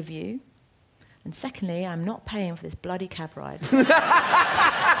I forgive you. And secondly, I'm not paying for this bloody cab ride. It's true.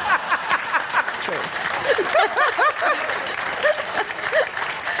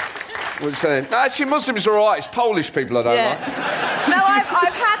 We're saying, no, actually, Muslims are all right. It's Polish people I don't like. No,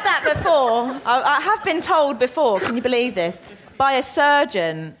 I've had that before. I have been told before, can you believe this, by a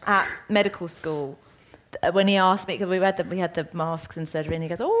surgeon at medical school, when he asked me, because we had the masks and surgery, and he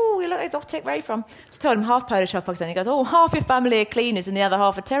goes, oh, you look exotic, where are you from? So I told him half Polish, half Pakistani. He goes, oh, half your family are cleaners and the other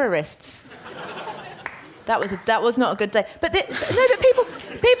half are terrorists. That was not a good day. But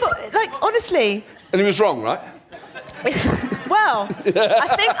people, like, honestly... And he was wrong, right? Well,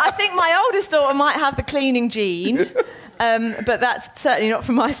 I think my oldest daughter might have the cleaning gene, but that's certainly not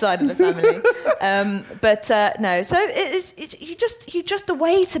from my side of the family. No, so you just the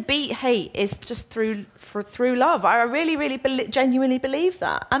way to beat hate is just through love. I really, really genuinely believe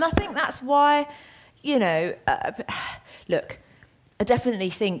that, and I think that's why, you know, look, I definitely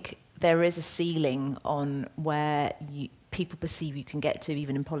think there is a ceiling on where people perceive you can get to,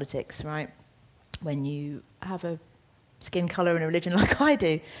 even in politics, right? When you have a skin colour and a religion like I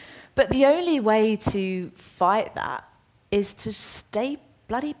do. But the only way to fight that is to stay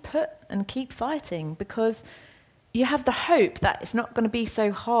bloody put and keep fighting, because you have the hope that it's not going to be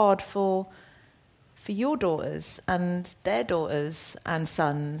so hard for your daughters and their daughters and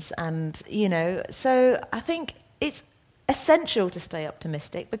sons, and, you know, so I think it's essential to stay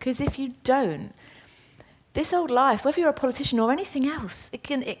optimistic, because if you don't, this old life, whether you're a politician or anything else, it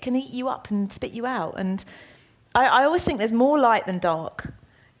can eat you up and spit you out. And I always think there's more light than dark.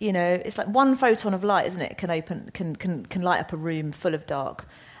 You know, it's like one photon of light, isn't it? Can light up a room full of dark.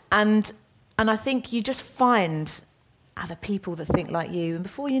 And I think you just find other people that think like you, and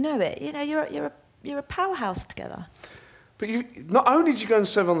before you know it, you know, you're a powerhouse together. But not only did you go and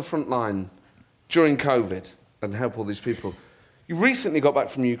serve on the front line during COVID and help all these people, you recently got back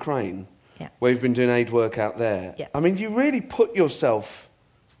from Ukraine, where you've been doing aid work out there. Yeah. I mean, you really put yourself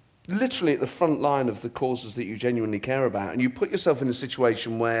literally at the front line of the causes that you genuinely care about, and you put yourself in a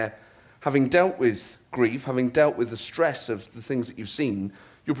situation where, having dealt with grief, having dealt with the stress of the things that you've seen,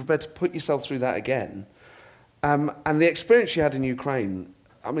 you're prepared to put yourself through that again. And the experience you had in Ukraine,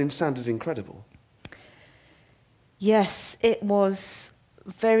 I mean, sounded incredible. Yes, it was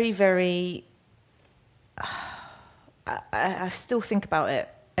very, very... I still think about it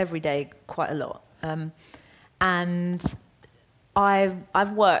every day quite a lot. And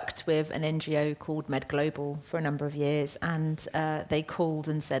I've worked with an NGO called Med Global for a number of years, and they called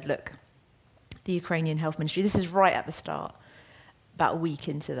and said, look, the Ukrainian Health Ministry, this is right at the start, about a week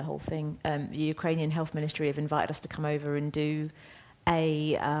into the whole thing, the Ukrainian Health Ministry have invited us to come over and do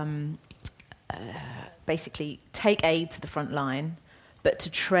basically take aid to the front line, but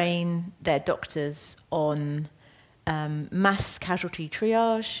to train their doctors on mass casualty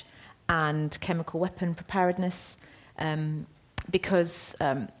triage and chemical weapon preparedness, because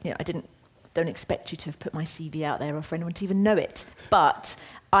I don't expect you to have put my CV out there or for anyone to even know it, but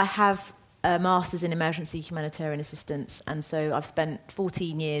I have a master's in emergency humanitarian assistance, and so I've spent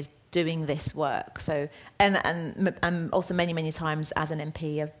 14 years doing this work. So and also many times as an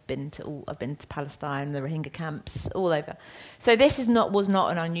MP, I've been to Palestine, the Rohingya camps, all over. So this was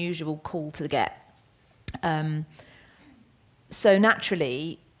not an unusual call to get. So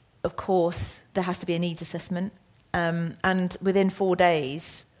naturally, of course, there has to be a needs assessment. And within 4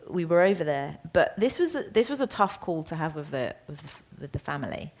 days, we were over there. But this was a tough call to have with the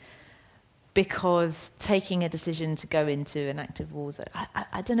family, because taking a decision to go into an active war zone,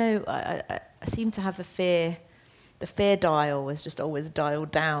 I don't know. I seem to have the fear dial was just always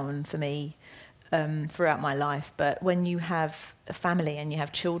dialed down for me throughout my life. But when you have a family and you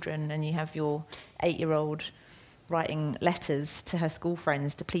have children and you have your 8-year-old writing letters to her school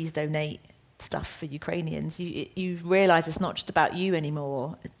friends to please donate stuff for Ukrainians, you realise it's not just about you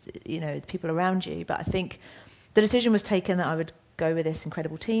anymore, the people around you. But I think the decision was taken that I would go with this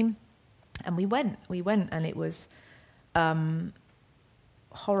incredible team, and we went, and it was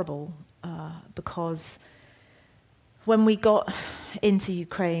horrible because when we got into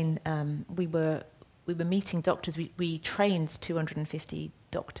Ukraine, we were meeting doctors. We trained 250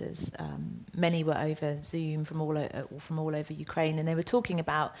 doctors. Many were over Zoom from all over Ukraine, and they were talking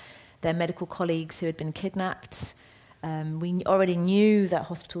about their medical colleagues who had been kidnapped. We already knew that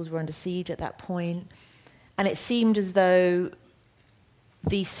hospitals were under siege at that point, and it seemed as though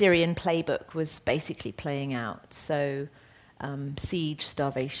the Syrian playbook was basically playing out. So siege,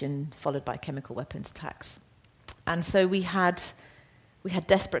 starvation, followed by chemical weapons attacks. And so we had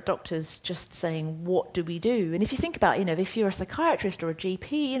desperate doctors just saying, what do we do? And if you think about, if you're a psychiatrist or a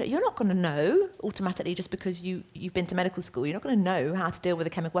GP, you're not going to know automatically just because you've been to medical school. You're not going to know how to deal with a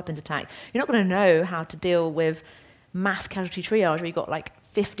chemical weapons attack. You're not going to know how to deal with mass casualty triage where you've got like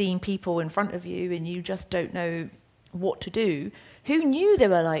 15 people in front of you and you just don't know what to do. Who knew there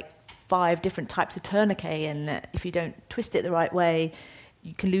were like 5 different types of tourniquet, and that if you don't twist it the right way,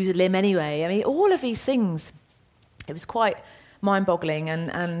 you can lose a limb anyway? I mean, all of these things, it was quite mind-boggling,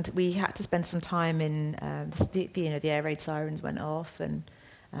 and we had to spend some time in the air raid sirens went off, and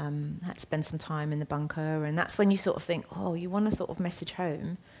had to spend some time in the bunker. And that's when you sort of think, oh, you want to sort of message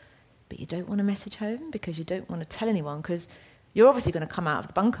home, but you don't want to message home because you don't want to tell anyone, because you're obviously going to come out of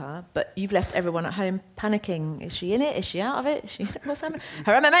the bunker, but you've left everyone at home panicking. Is she in it? Is she out of it? What's happening?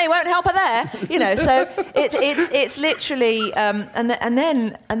 Her MMA won't help her there, So it's literally and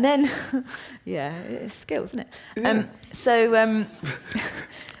then yeah, it's skills, isn't it? Yeah.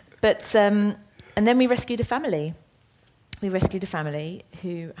 And then we rescued a family. We rescued a family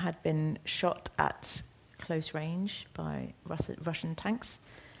who had been shot at close range by Russian tanks,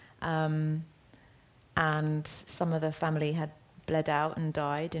 and some of the family had bled out and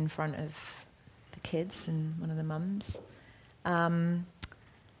died in front of the kids and one of the mums. And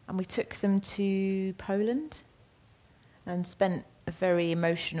we took them to Poland and spent a very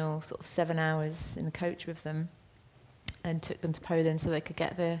emotional sort of 7 hours in the coach with them, and took them to Poland so they could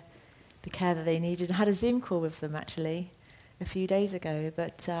get the care that they needed. And had a Zoom call with them actually a few days ago.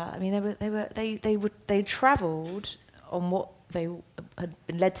 But I mean, they travelled on what they had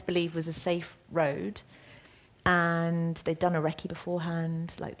been led to believe was a safe road, and they'd done a recce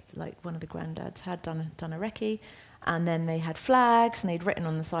beforehand, like one of the granddads had done a recce, and then they had flags, and they'd written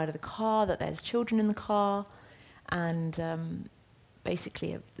on the side of the car that there's children in the car, and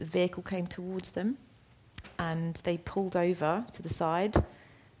basically the vehicle came towards them, and they pulled over to the side,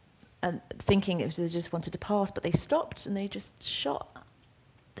 and thinking they just wanted to pass, but they stopped and they just shot.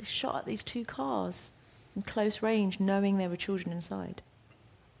 They shot at these 2 cars in close range, knowing there were children inside.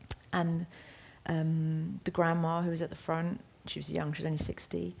 And the grandma who was at the front, she was young, she was only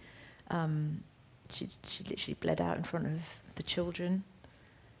 60, she literally bled out in front of the children.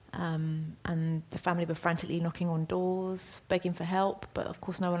 And the family were frantically knocking on doors, begging for help, but of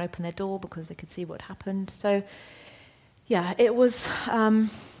course no one opened their door because they could see what happened. So, yeah, it was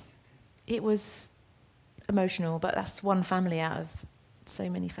emotional, but that's one family out of so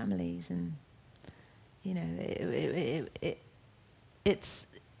many families, and it's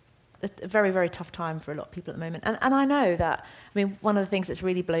a very, very tough time for a lot of people at the moment. And I know that, I mean, one of the things that's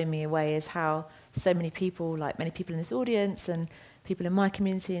really blown me away is how so many people, like many people in this audience and people in my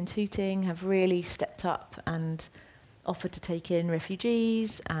community in Tooting, have really stepped up and offered to take in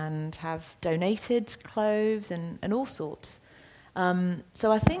refugees and have donated clothes and all sorts.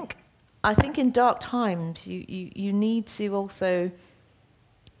 So I think in dark times you need to also,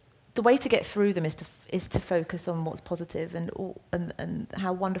 the way to get through them is to focus on what's positive and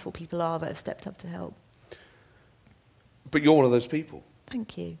how wonderful people are that have stepped up to help. But you're one of those people.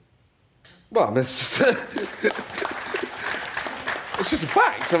 Thank you. Well, I mean, it's just a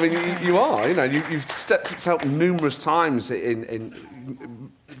fact. I mean, you are. You've stepped up to help numerous times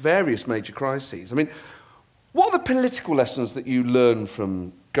in various major crises. I mean, what are the political lessons that you learn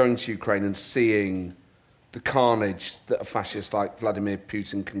from going to Ukraine and seeing the carnage that a fascist like Vladimir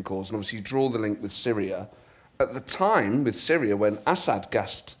Putin can cause. And obviously you draw the link with Syria. At the time, with Syria, when Assad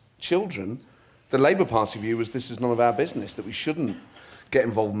gassed children, the Labour Party view was this is none of our business, that we shouldn't get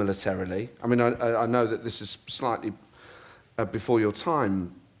involved militarily. I mean, I know that this is slightly before your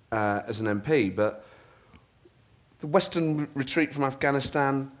time as an MP, but the Western retreat from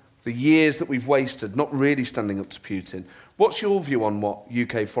Afghanistan, the years that we've wasted not really standing up to Putin. What's your view on what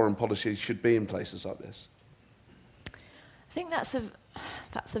UK foreign policy should be in places like this? I think that's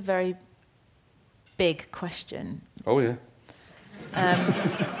a very big question. Oh, yeah.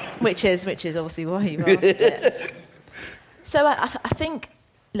 Which is obviously why you asked it. So I think,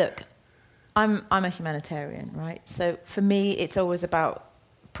 look, I'm a humanitarian, right? So for me, it's always about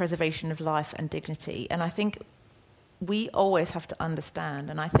preservation of life and dignity. And I think we always have to understand,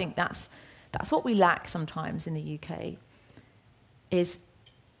 and I think that's what we lack sometimes in the UK, is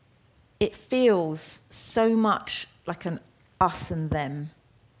it feels so much like an us and them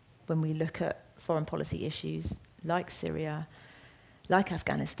when we look at foreign policy issues like Syria, like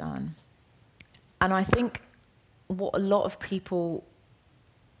Afghanistan. And I think what a lot of people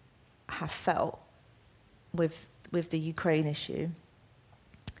have felt with the Ukraine issue,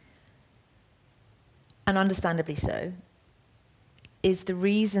 and understandably so, is the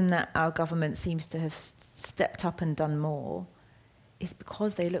reason that our government seems to have stepped up and done more is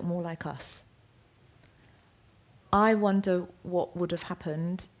because they look more like us. I wonder what would have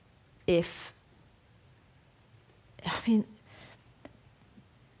happened if, I mean,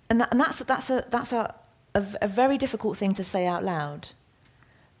 and that's a very difficult thing to say out loud,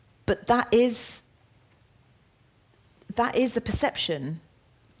 but that is the perception,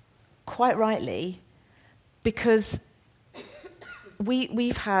 quite rightly, because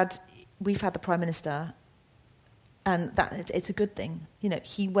we've had the Prime Minister, and that it's a good thing. You know,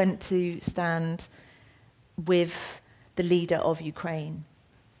 he went to stand with the leader of Ukraine,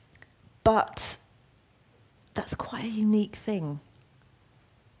 but that's quite a unique thing.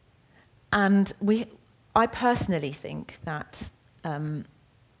 And I personally think that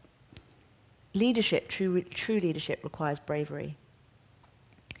leadership, true leadership, requires bravery.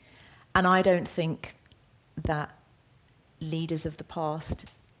 And I don't think that leaders of the past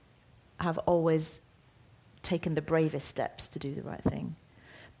have always taken the bravest steps to do the right thing.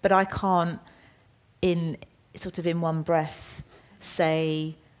 But I can't, in one breath,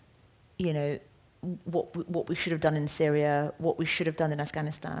 say, you know, what we should have done in Syria, what we should have done in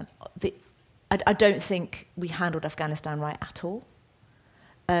Afghanistan. I don't think we handled Afghanistan right at all.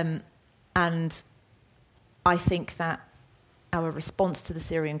 And I think that our response to the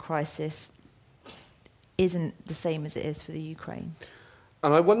Syrian crisis isn't the same as it is for the Ukraine.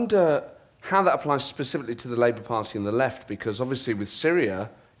 And I wonder how that applies specifically to the Labour Party and the left, because obviously with Syria,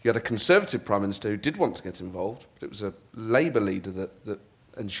 you had a Conservative Prime Minister who did want to get involved, but it was a Labour leader that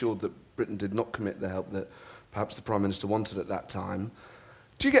ensured that Britain did not commit the help that perhaps the Prime Minister wanted at that time.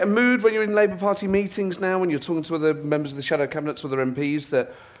 Do you get a mood when you're in Labour Party meetings now, when you're talking to other members of the shadow cabinets, other MPs,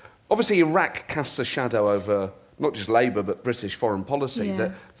 that obviously Iraq casts a shadow over not just Labour but British foreign policy,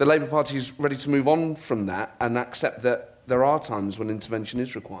 that the Labour Party is ready to move on from that and accept that there are times when intervention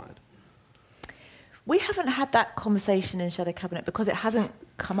is required? We haven't had that conversation in shadow cabinet because it hasn't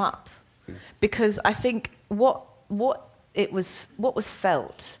come up. Because I think what was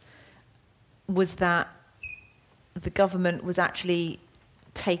felt was that the government was actually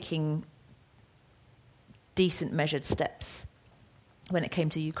taking decent measured steps when it came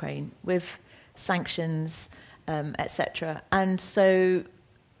to Ukraine with sanctions, etc. And so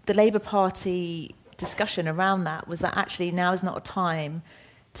the Labour Party discussion around that was that actually now is not a time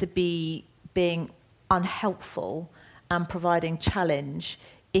to be being unhelpful and providing challenge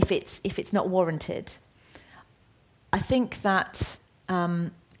if it's not warranted. I think that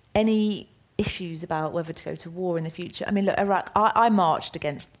any issues about whether to go to war in the future, I mean, look, Iraq, I marched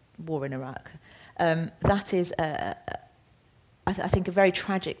against war in Iraq. That is, I think, a very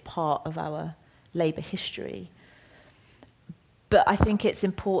tragic part of our Labour history. But I think it's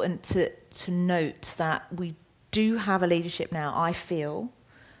important to note that we do have a leadership now, I feel,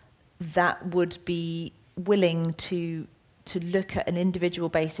 that would be willing to look at an individual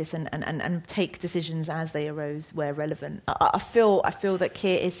basis and take decisions as they arose where relevant. I feel that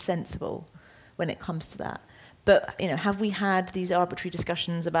Keir is sensible when it comes to that. But, you know, have we had these arbitrary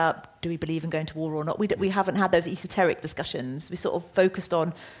discussions about do we believe in going to war or not? We haven't had those esoteric discussions. We sort of focused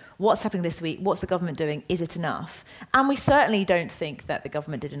on what's happening this week, what's the government doing, is it enough? And we certainly don't think that the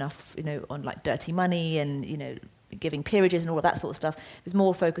government did enough, you know, on like dirty money and, you know, giving peerages and all of that sort of stuff. It was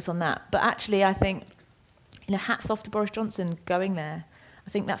more focus on that. But actually, I think, you know, hats off to Boris Johnson going there. I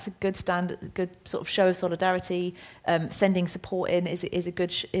think that's a good standard, a good sort of show of solidarity. Sending support in is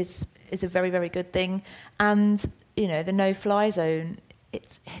a very, very good thing. And the no-fly zone,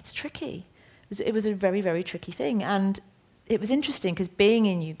 it's tricky. It was a very, very tricky thing, and it was interesting because being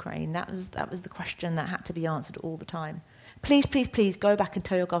in Ukraine, that was the question that had to be answered all the time. Please, please, please go back and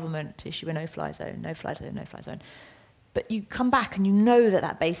tell your government to issue a no-fly zone, no-fly zone, no-fly zone. But you come back and you know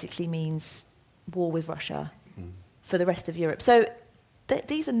that basically means war with Russia for the rest of Europe. So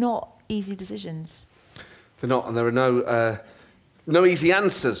these are not easy decisions. They're not, and there are no easy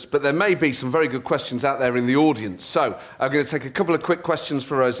answers, but there may be some very good questions out there in the audience. So I'm going to take a couple of quick questions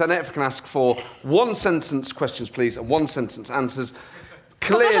for Rosena. If I can ask for one-sentence questions, please, and one-sentence answers.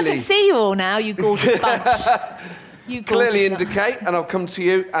 Clearly, I can see you all now, you gorgeous bunch. You clearly indicate, and I'll come to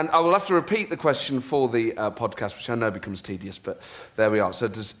you, and I will have to repeat the question for the podcast, which I know becomes tedious, but there we are. So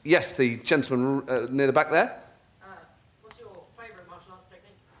the gentleman near the back there? What's your favourite martial arts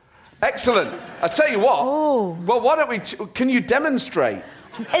technique? Excellent. I tell you what. Oh. Well, why don't we? Can you demonstrate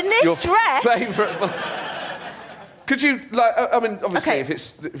in this your dress? Favourite? Could you obviously, okay. if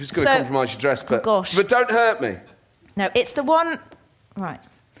it's going to compromise your dress, but gosh. But don't hurt me. No, it's the one. Right.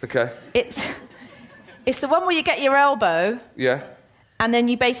 Okay. It's the one where you get your elbow. Yeah. And then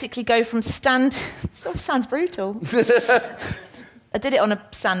you basically go from stand. Sort of sounds brutal. I did it on a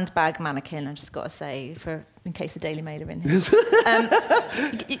sandbag mannequin, I just got to say, in case the Daily Mail are in here.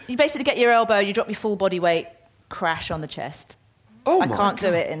 You basically get your elbow, you drop your full body weight, crash on the chest. Oh, I can't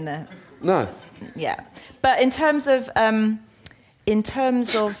do it in the... No. Yeah. But in terms of...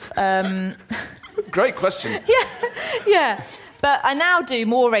 Great question. Yeah. But I now do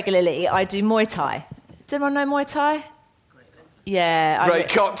more regularly. I do Muay Thai. Does anyone know Muay Thai? Yeah. Great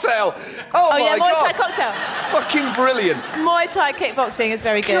cocktail. Oh my yeah, Muay God. Thai cocktail. Fucking brilliant. Muay Thai kickboxing is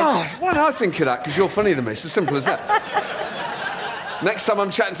very good. God, why did I think of that? Because you're funnier than me. It's as simple as that. Next time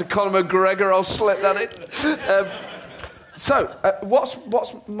I'm chatting to Conor McGregor, I'll slip that in. What's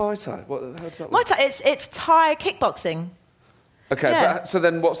Muay Thai? How does that work? Muay Thai, it's Thai kickboxing. Okay, Yeah. but so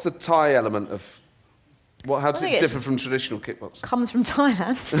then what's the Thai element of... how does I it think differ from traditional kickboxing? Comes from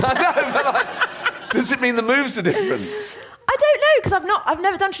Thailand. I know, but does it mean the moves are different? I don't know, because I've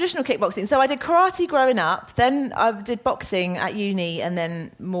never done traditional kickboxing. So I did karate growing up, then I did boxing at uni, and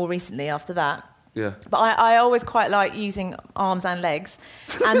then more recently after that. Yeah. But I always quite like using arms and legs.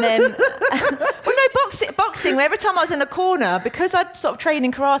 And then, boxing, every time I was in a corner, because I'd sort of trained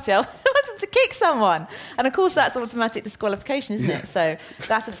in karate, I wanted to kick someone. And of course, that's automatic disqualification, isn't it? So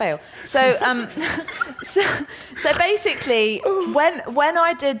that's a fail. So basically, when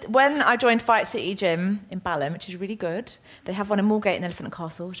I joined Fight City Gym in Balham, which is really good, they have one in Moorgate and Elephant and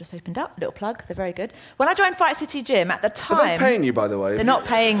Castle, it's just opened up, little plug, they're very good. When I joined Fight City Gym, at the time... Are they paying you, by the way? They're not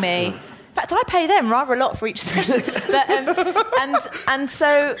paying me. In fact, I pay them rather a lot for each session. But, and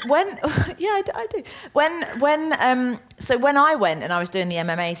so when, yeah, I do. So when I went and I was doing the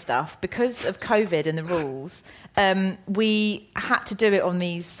MMA stuff, because of COVID and the rules, we had to do it on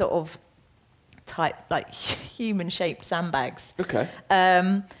these sort of type, like human-shaped sandbags. Okay.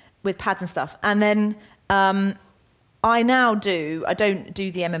 With pads and stuff. And then I don't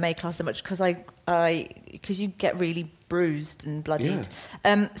do the MMA class so much because you get really bruised and bloodied.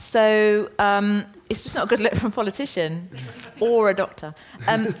 Yeah. It's just not a good look for a politician or a doctor.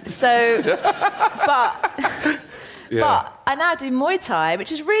 But I now do Muay Thai,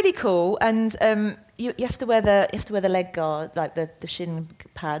 which is really cool, and you have to wear the leg guard, like the shin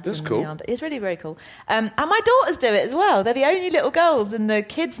pads. That's and cool. the arm. It's really, very cool. And my daughters do it as well. They're the only little girls in the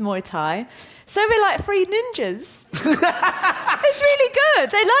kids Muay Thai. So we're like 3 ninjas. It's really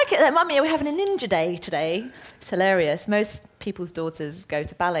good. They like it. Like, Mummy, we're having a ninja day today. It's hilarious. Most people's daughters go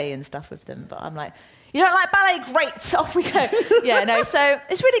to ballet and stuff with them, but I'm like, you don't like ballet? Great, off we go. Yeah, no, so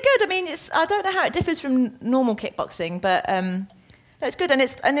it's really good. I mean, I don't know how it differs from normal kickboxing, but no, it's good, and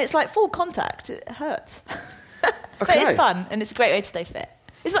it's like full contact. It hurts. But it's fun, and it's a great way to stay fit.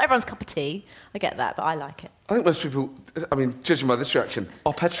 It's not everyone's cup of tea. I get that, but I like it. I think most people, I mean, judging by this reaction,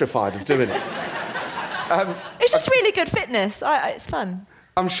 are petrified of doing it. It's just really good fitness. It's fun.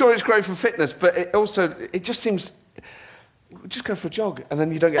 I'm sure it's great for fitness, but it just seems... Just go for a jog, and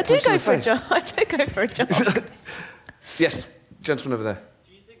then you don't get punched in the face. I do go for a jog. Yes, gentleman over there.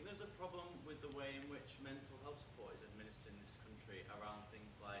 Do you think there's a problem with the way in which mental health support is administered in this country around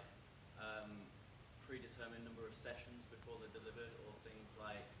things like predetermined number of sessions before they're delivered, or things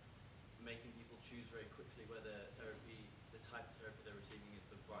like making people choose very quickly whether the type of therapy they're receiving is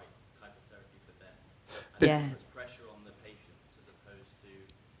the right type of therapy for them? And Yeah. it puts pressure on the patients as opposed to,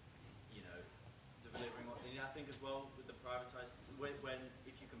 delivering what... I think as well with the privatised... When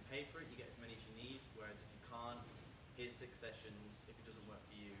if you can pay for it, you get as many as you need, whereas if you can't, here's 6 sessions. If it doesn't work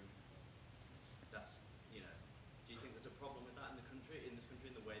for you, that's, you know. Do you think there's a problem with that in this country, in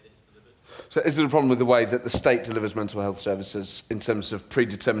the way that it's delivered? So is there a problem with the way that the state delivers mental health services in terms of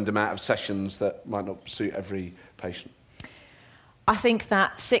predetermined amount of sessions that might not suit every patient? I think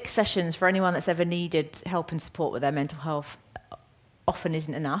that 6 sessions for anyone that's ever needed help and support with their mental health often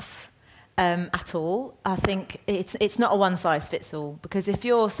isn't enough at all. I think it's not a one-size-fits-all, because if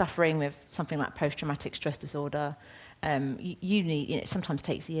you're suffering with something like post-traumatic stress disorder, you need, it sometimes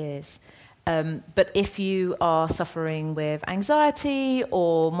takes years. But if you are suffering with anxiety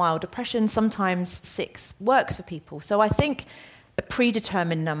or mild depression, sometimes 6 works for people. So I think a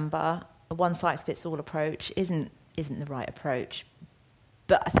predetermined number, a one-size-fits-all approach, isn't the right approach.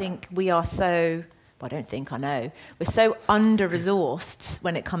 But I think we are so, well, I don't think, I know, we're so under-resourced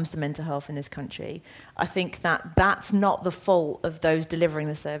when it comes to mental health in this country. I think that that's not the fault of those delivering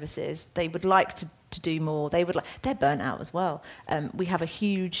the services. They would like to do more. They're burnt out as well. We have a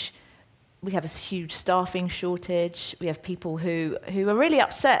huge staffing shortage. We have people who are really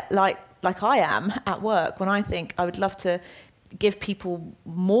upset, like I am at work, when I think I would love to give people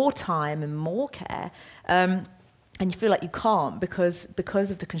more time and more care. And you feel like you can't because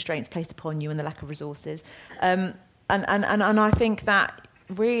of the constraints placed upon you and the lack of resources. And I think that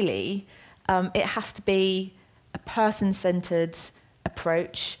really it has to be a person-centred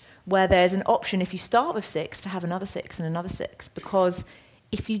approach where there's an option, if you start with 6, to have another 6 and another 6, because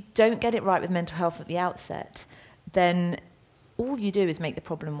if you don't get it right with mental health at the outset, then all you do is make the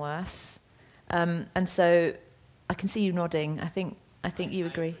problem worse. And so I can see you nodding. I think you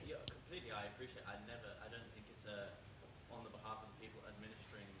agree. Yeah, completely. I appreciate. I don't think it's on the behalf of the people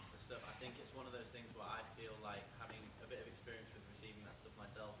administering the stuff. I think it's one of those things where I feel like, having a bit of experience with receiving that stuff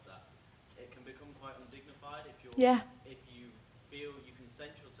myself, that it can become quite undignified if you feel you can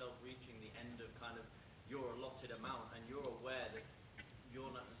sense yourself reaching the end of kind of your allotted amount, and you're aware that you're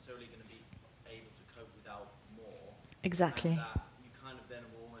not necessarily going to be able to cope without more. Exactly. And that you kind of then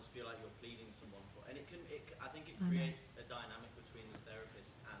will almost feel like you're pleading someone for, and I think it creates a dynamic between the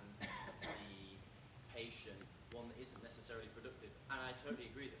therapist and the patient, one that isn't necessarily productive. And I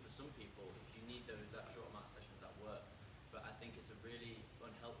totally agree that for some people, if you need that short amount of sessions, that works. But I think it's a really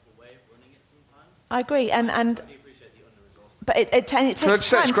unhelpful way of running it sometimes. I agree, and I really appreciate the under-resoured. but it takes time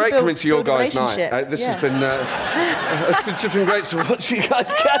it's great to coming to your build a guys' night. relationship. This has been it's just been great to watch you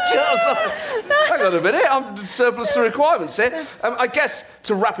guys catch up. Hang on a minute, I'm surplus to requirements here. I guess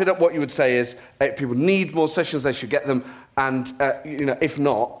to wrap it up, what you would say is, if people need more sessions, they should get them, and if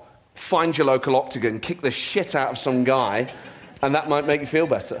not, find your local octagon, kick the shit out of some guy, and that might make you feel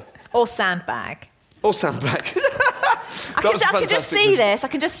better. Or sandbag. I can just see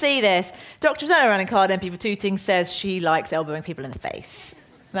this. Dr. Rosena Allin-Khan, MP for Tooting, says she likes elbowing people in the face.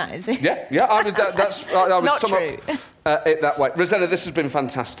 That is it. Yeah. I would not sum true. up it that way. Rosena, this has been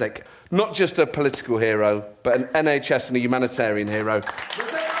fantastic. Not just a political hero, but an NHS and a humanitarian hero.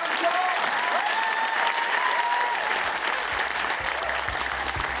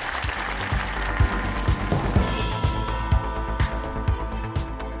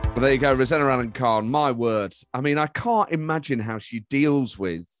 Well, there you go, Rosena Allin-Khan, my word. I mean, I can't imagine how she deals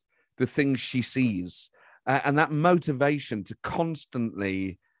with the things she sees and that motivation to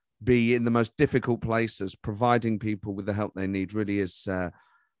constantly be in the most difficult places, providing people with the help they need really is...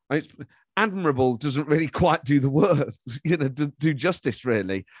 admirable doesn't really quite do the word, do justice,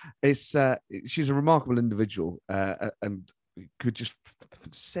 really. She's a remarkable individual and could just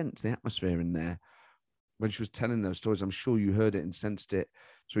sense the atmosphere in there. When she was telling those stories, I'm sure you heard it and sensed it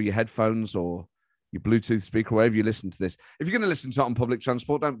through your headphones or your Bluetooth speaker, wherever you listen to this. If you're going to listen to it on public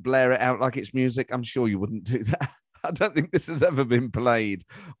transport, don't blare it out like it's music. I'm sure you wouldn't do that. I don't think this has ever been played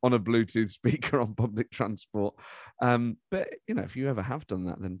on a Bluetooth speaker on public transport. But, if you ever have done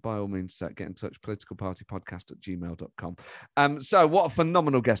that, then by all means, get in touch, politicalpartypodcast@gmail.com. So what a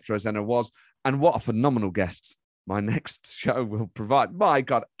phenomenal guest Rosena was, and what a phenomenal guest my next show will provide. My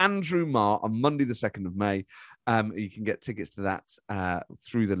God, Andrew Marr on Monday, the 2nd of May. You can get tickets to that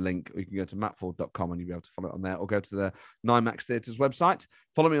through the link. You can go to mattford.com and you'll be able to follow it on there, or go to the NIMAX Theatres website.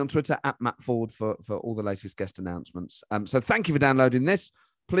 Follow me on Twitter @MattFord for all the latest guest announcements. So thank you for downloading this.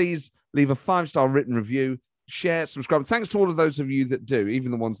 Please leave a 5-star written review, share, subscribe. Thanks to all of those of you that do, even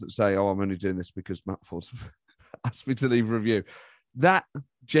the ones that say, I'm only doing this because Matt Ford asked me to leave a review. That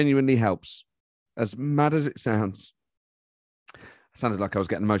genuinely helps. As mad as it sounds. I sounded like I was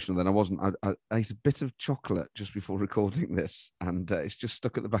getting emotional then. I wasn't. I ate a bit of chocolate just before recording this, and it's just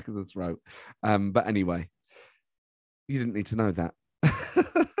stuck at the back of the throat. But anyway, you didn't need to know that.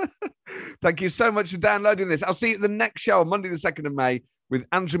 Thank you so much for downloading this. I'll see you at the next show on Monday, the 2nd of May. with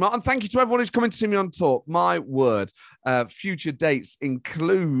Andrew Martin. Thank you to everyone who's coming to see me on tour. My word. Future dates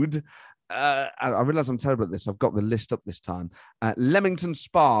include... I realise I'm terrible at this. I've got the list up this time. Leamington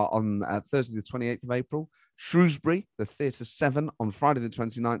Spa on Thursday, the 28th of April. Shrewsbury, the Theatre 7 on Friday, the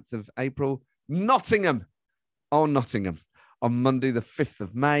 29th of April. Nottingham. Nottingham. On Monday, the 5th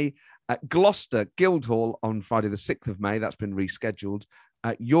of May. Gloucester, Guildhall on Friday, the 6th of May. That's been rescheduled.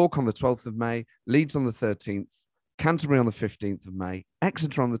 York on the 12th of May. Leeds on the 13th. Canterbury on the 15th of May,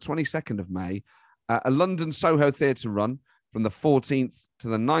 Exeter on the 22nd of May, a London Soho Theatre run from the 14th to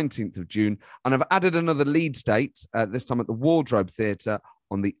the 19th of June. And I've added another Leeds date, this time at the Wardrobe Theatre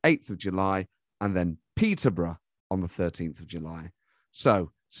on the 8th of July, and then Peterborough on the 13th of July. So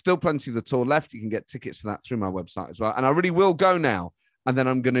still plenty of the tour left. You can get tickets for that through my website as well. And I really will go now. And then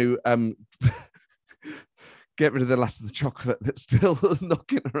I'm going to get rid of the last of the chocolate that's still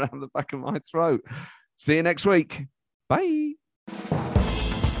knocking around the back of my throat. See you next week. Bye.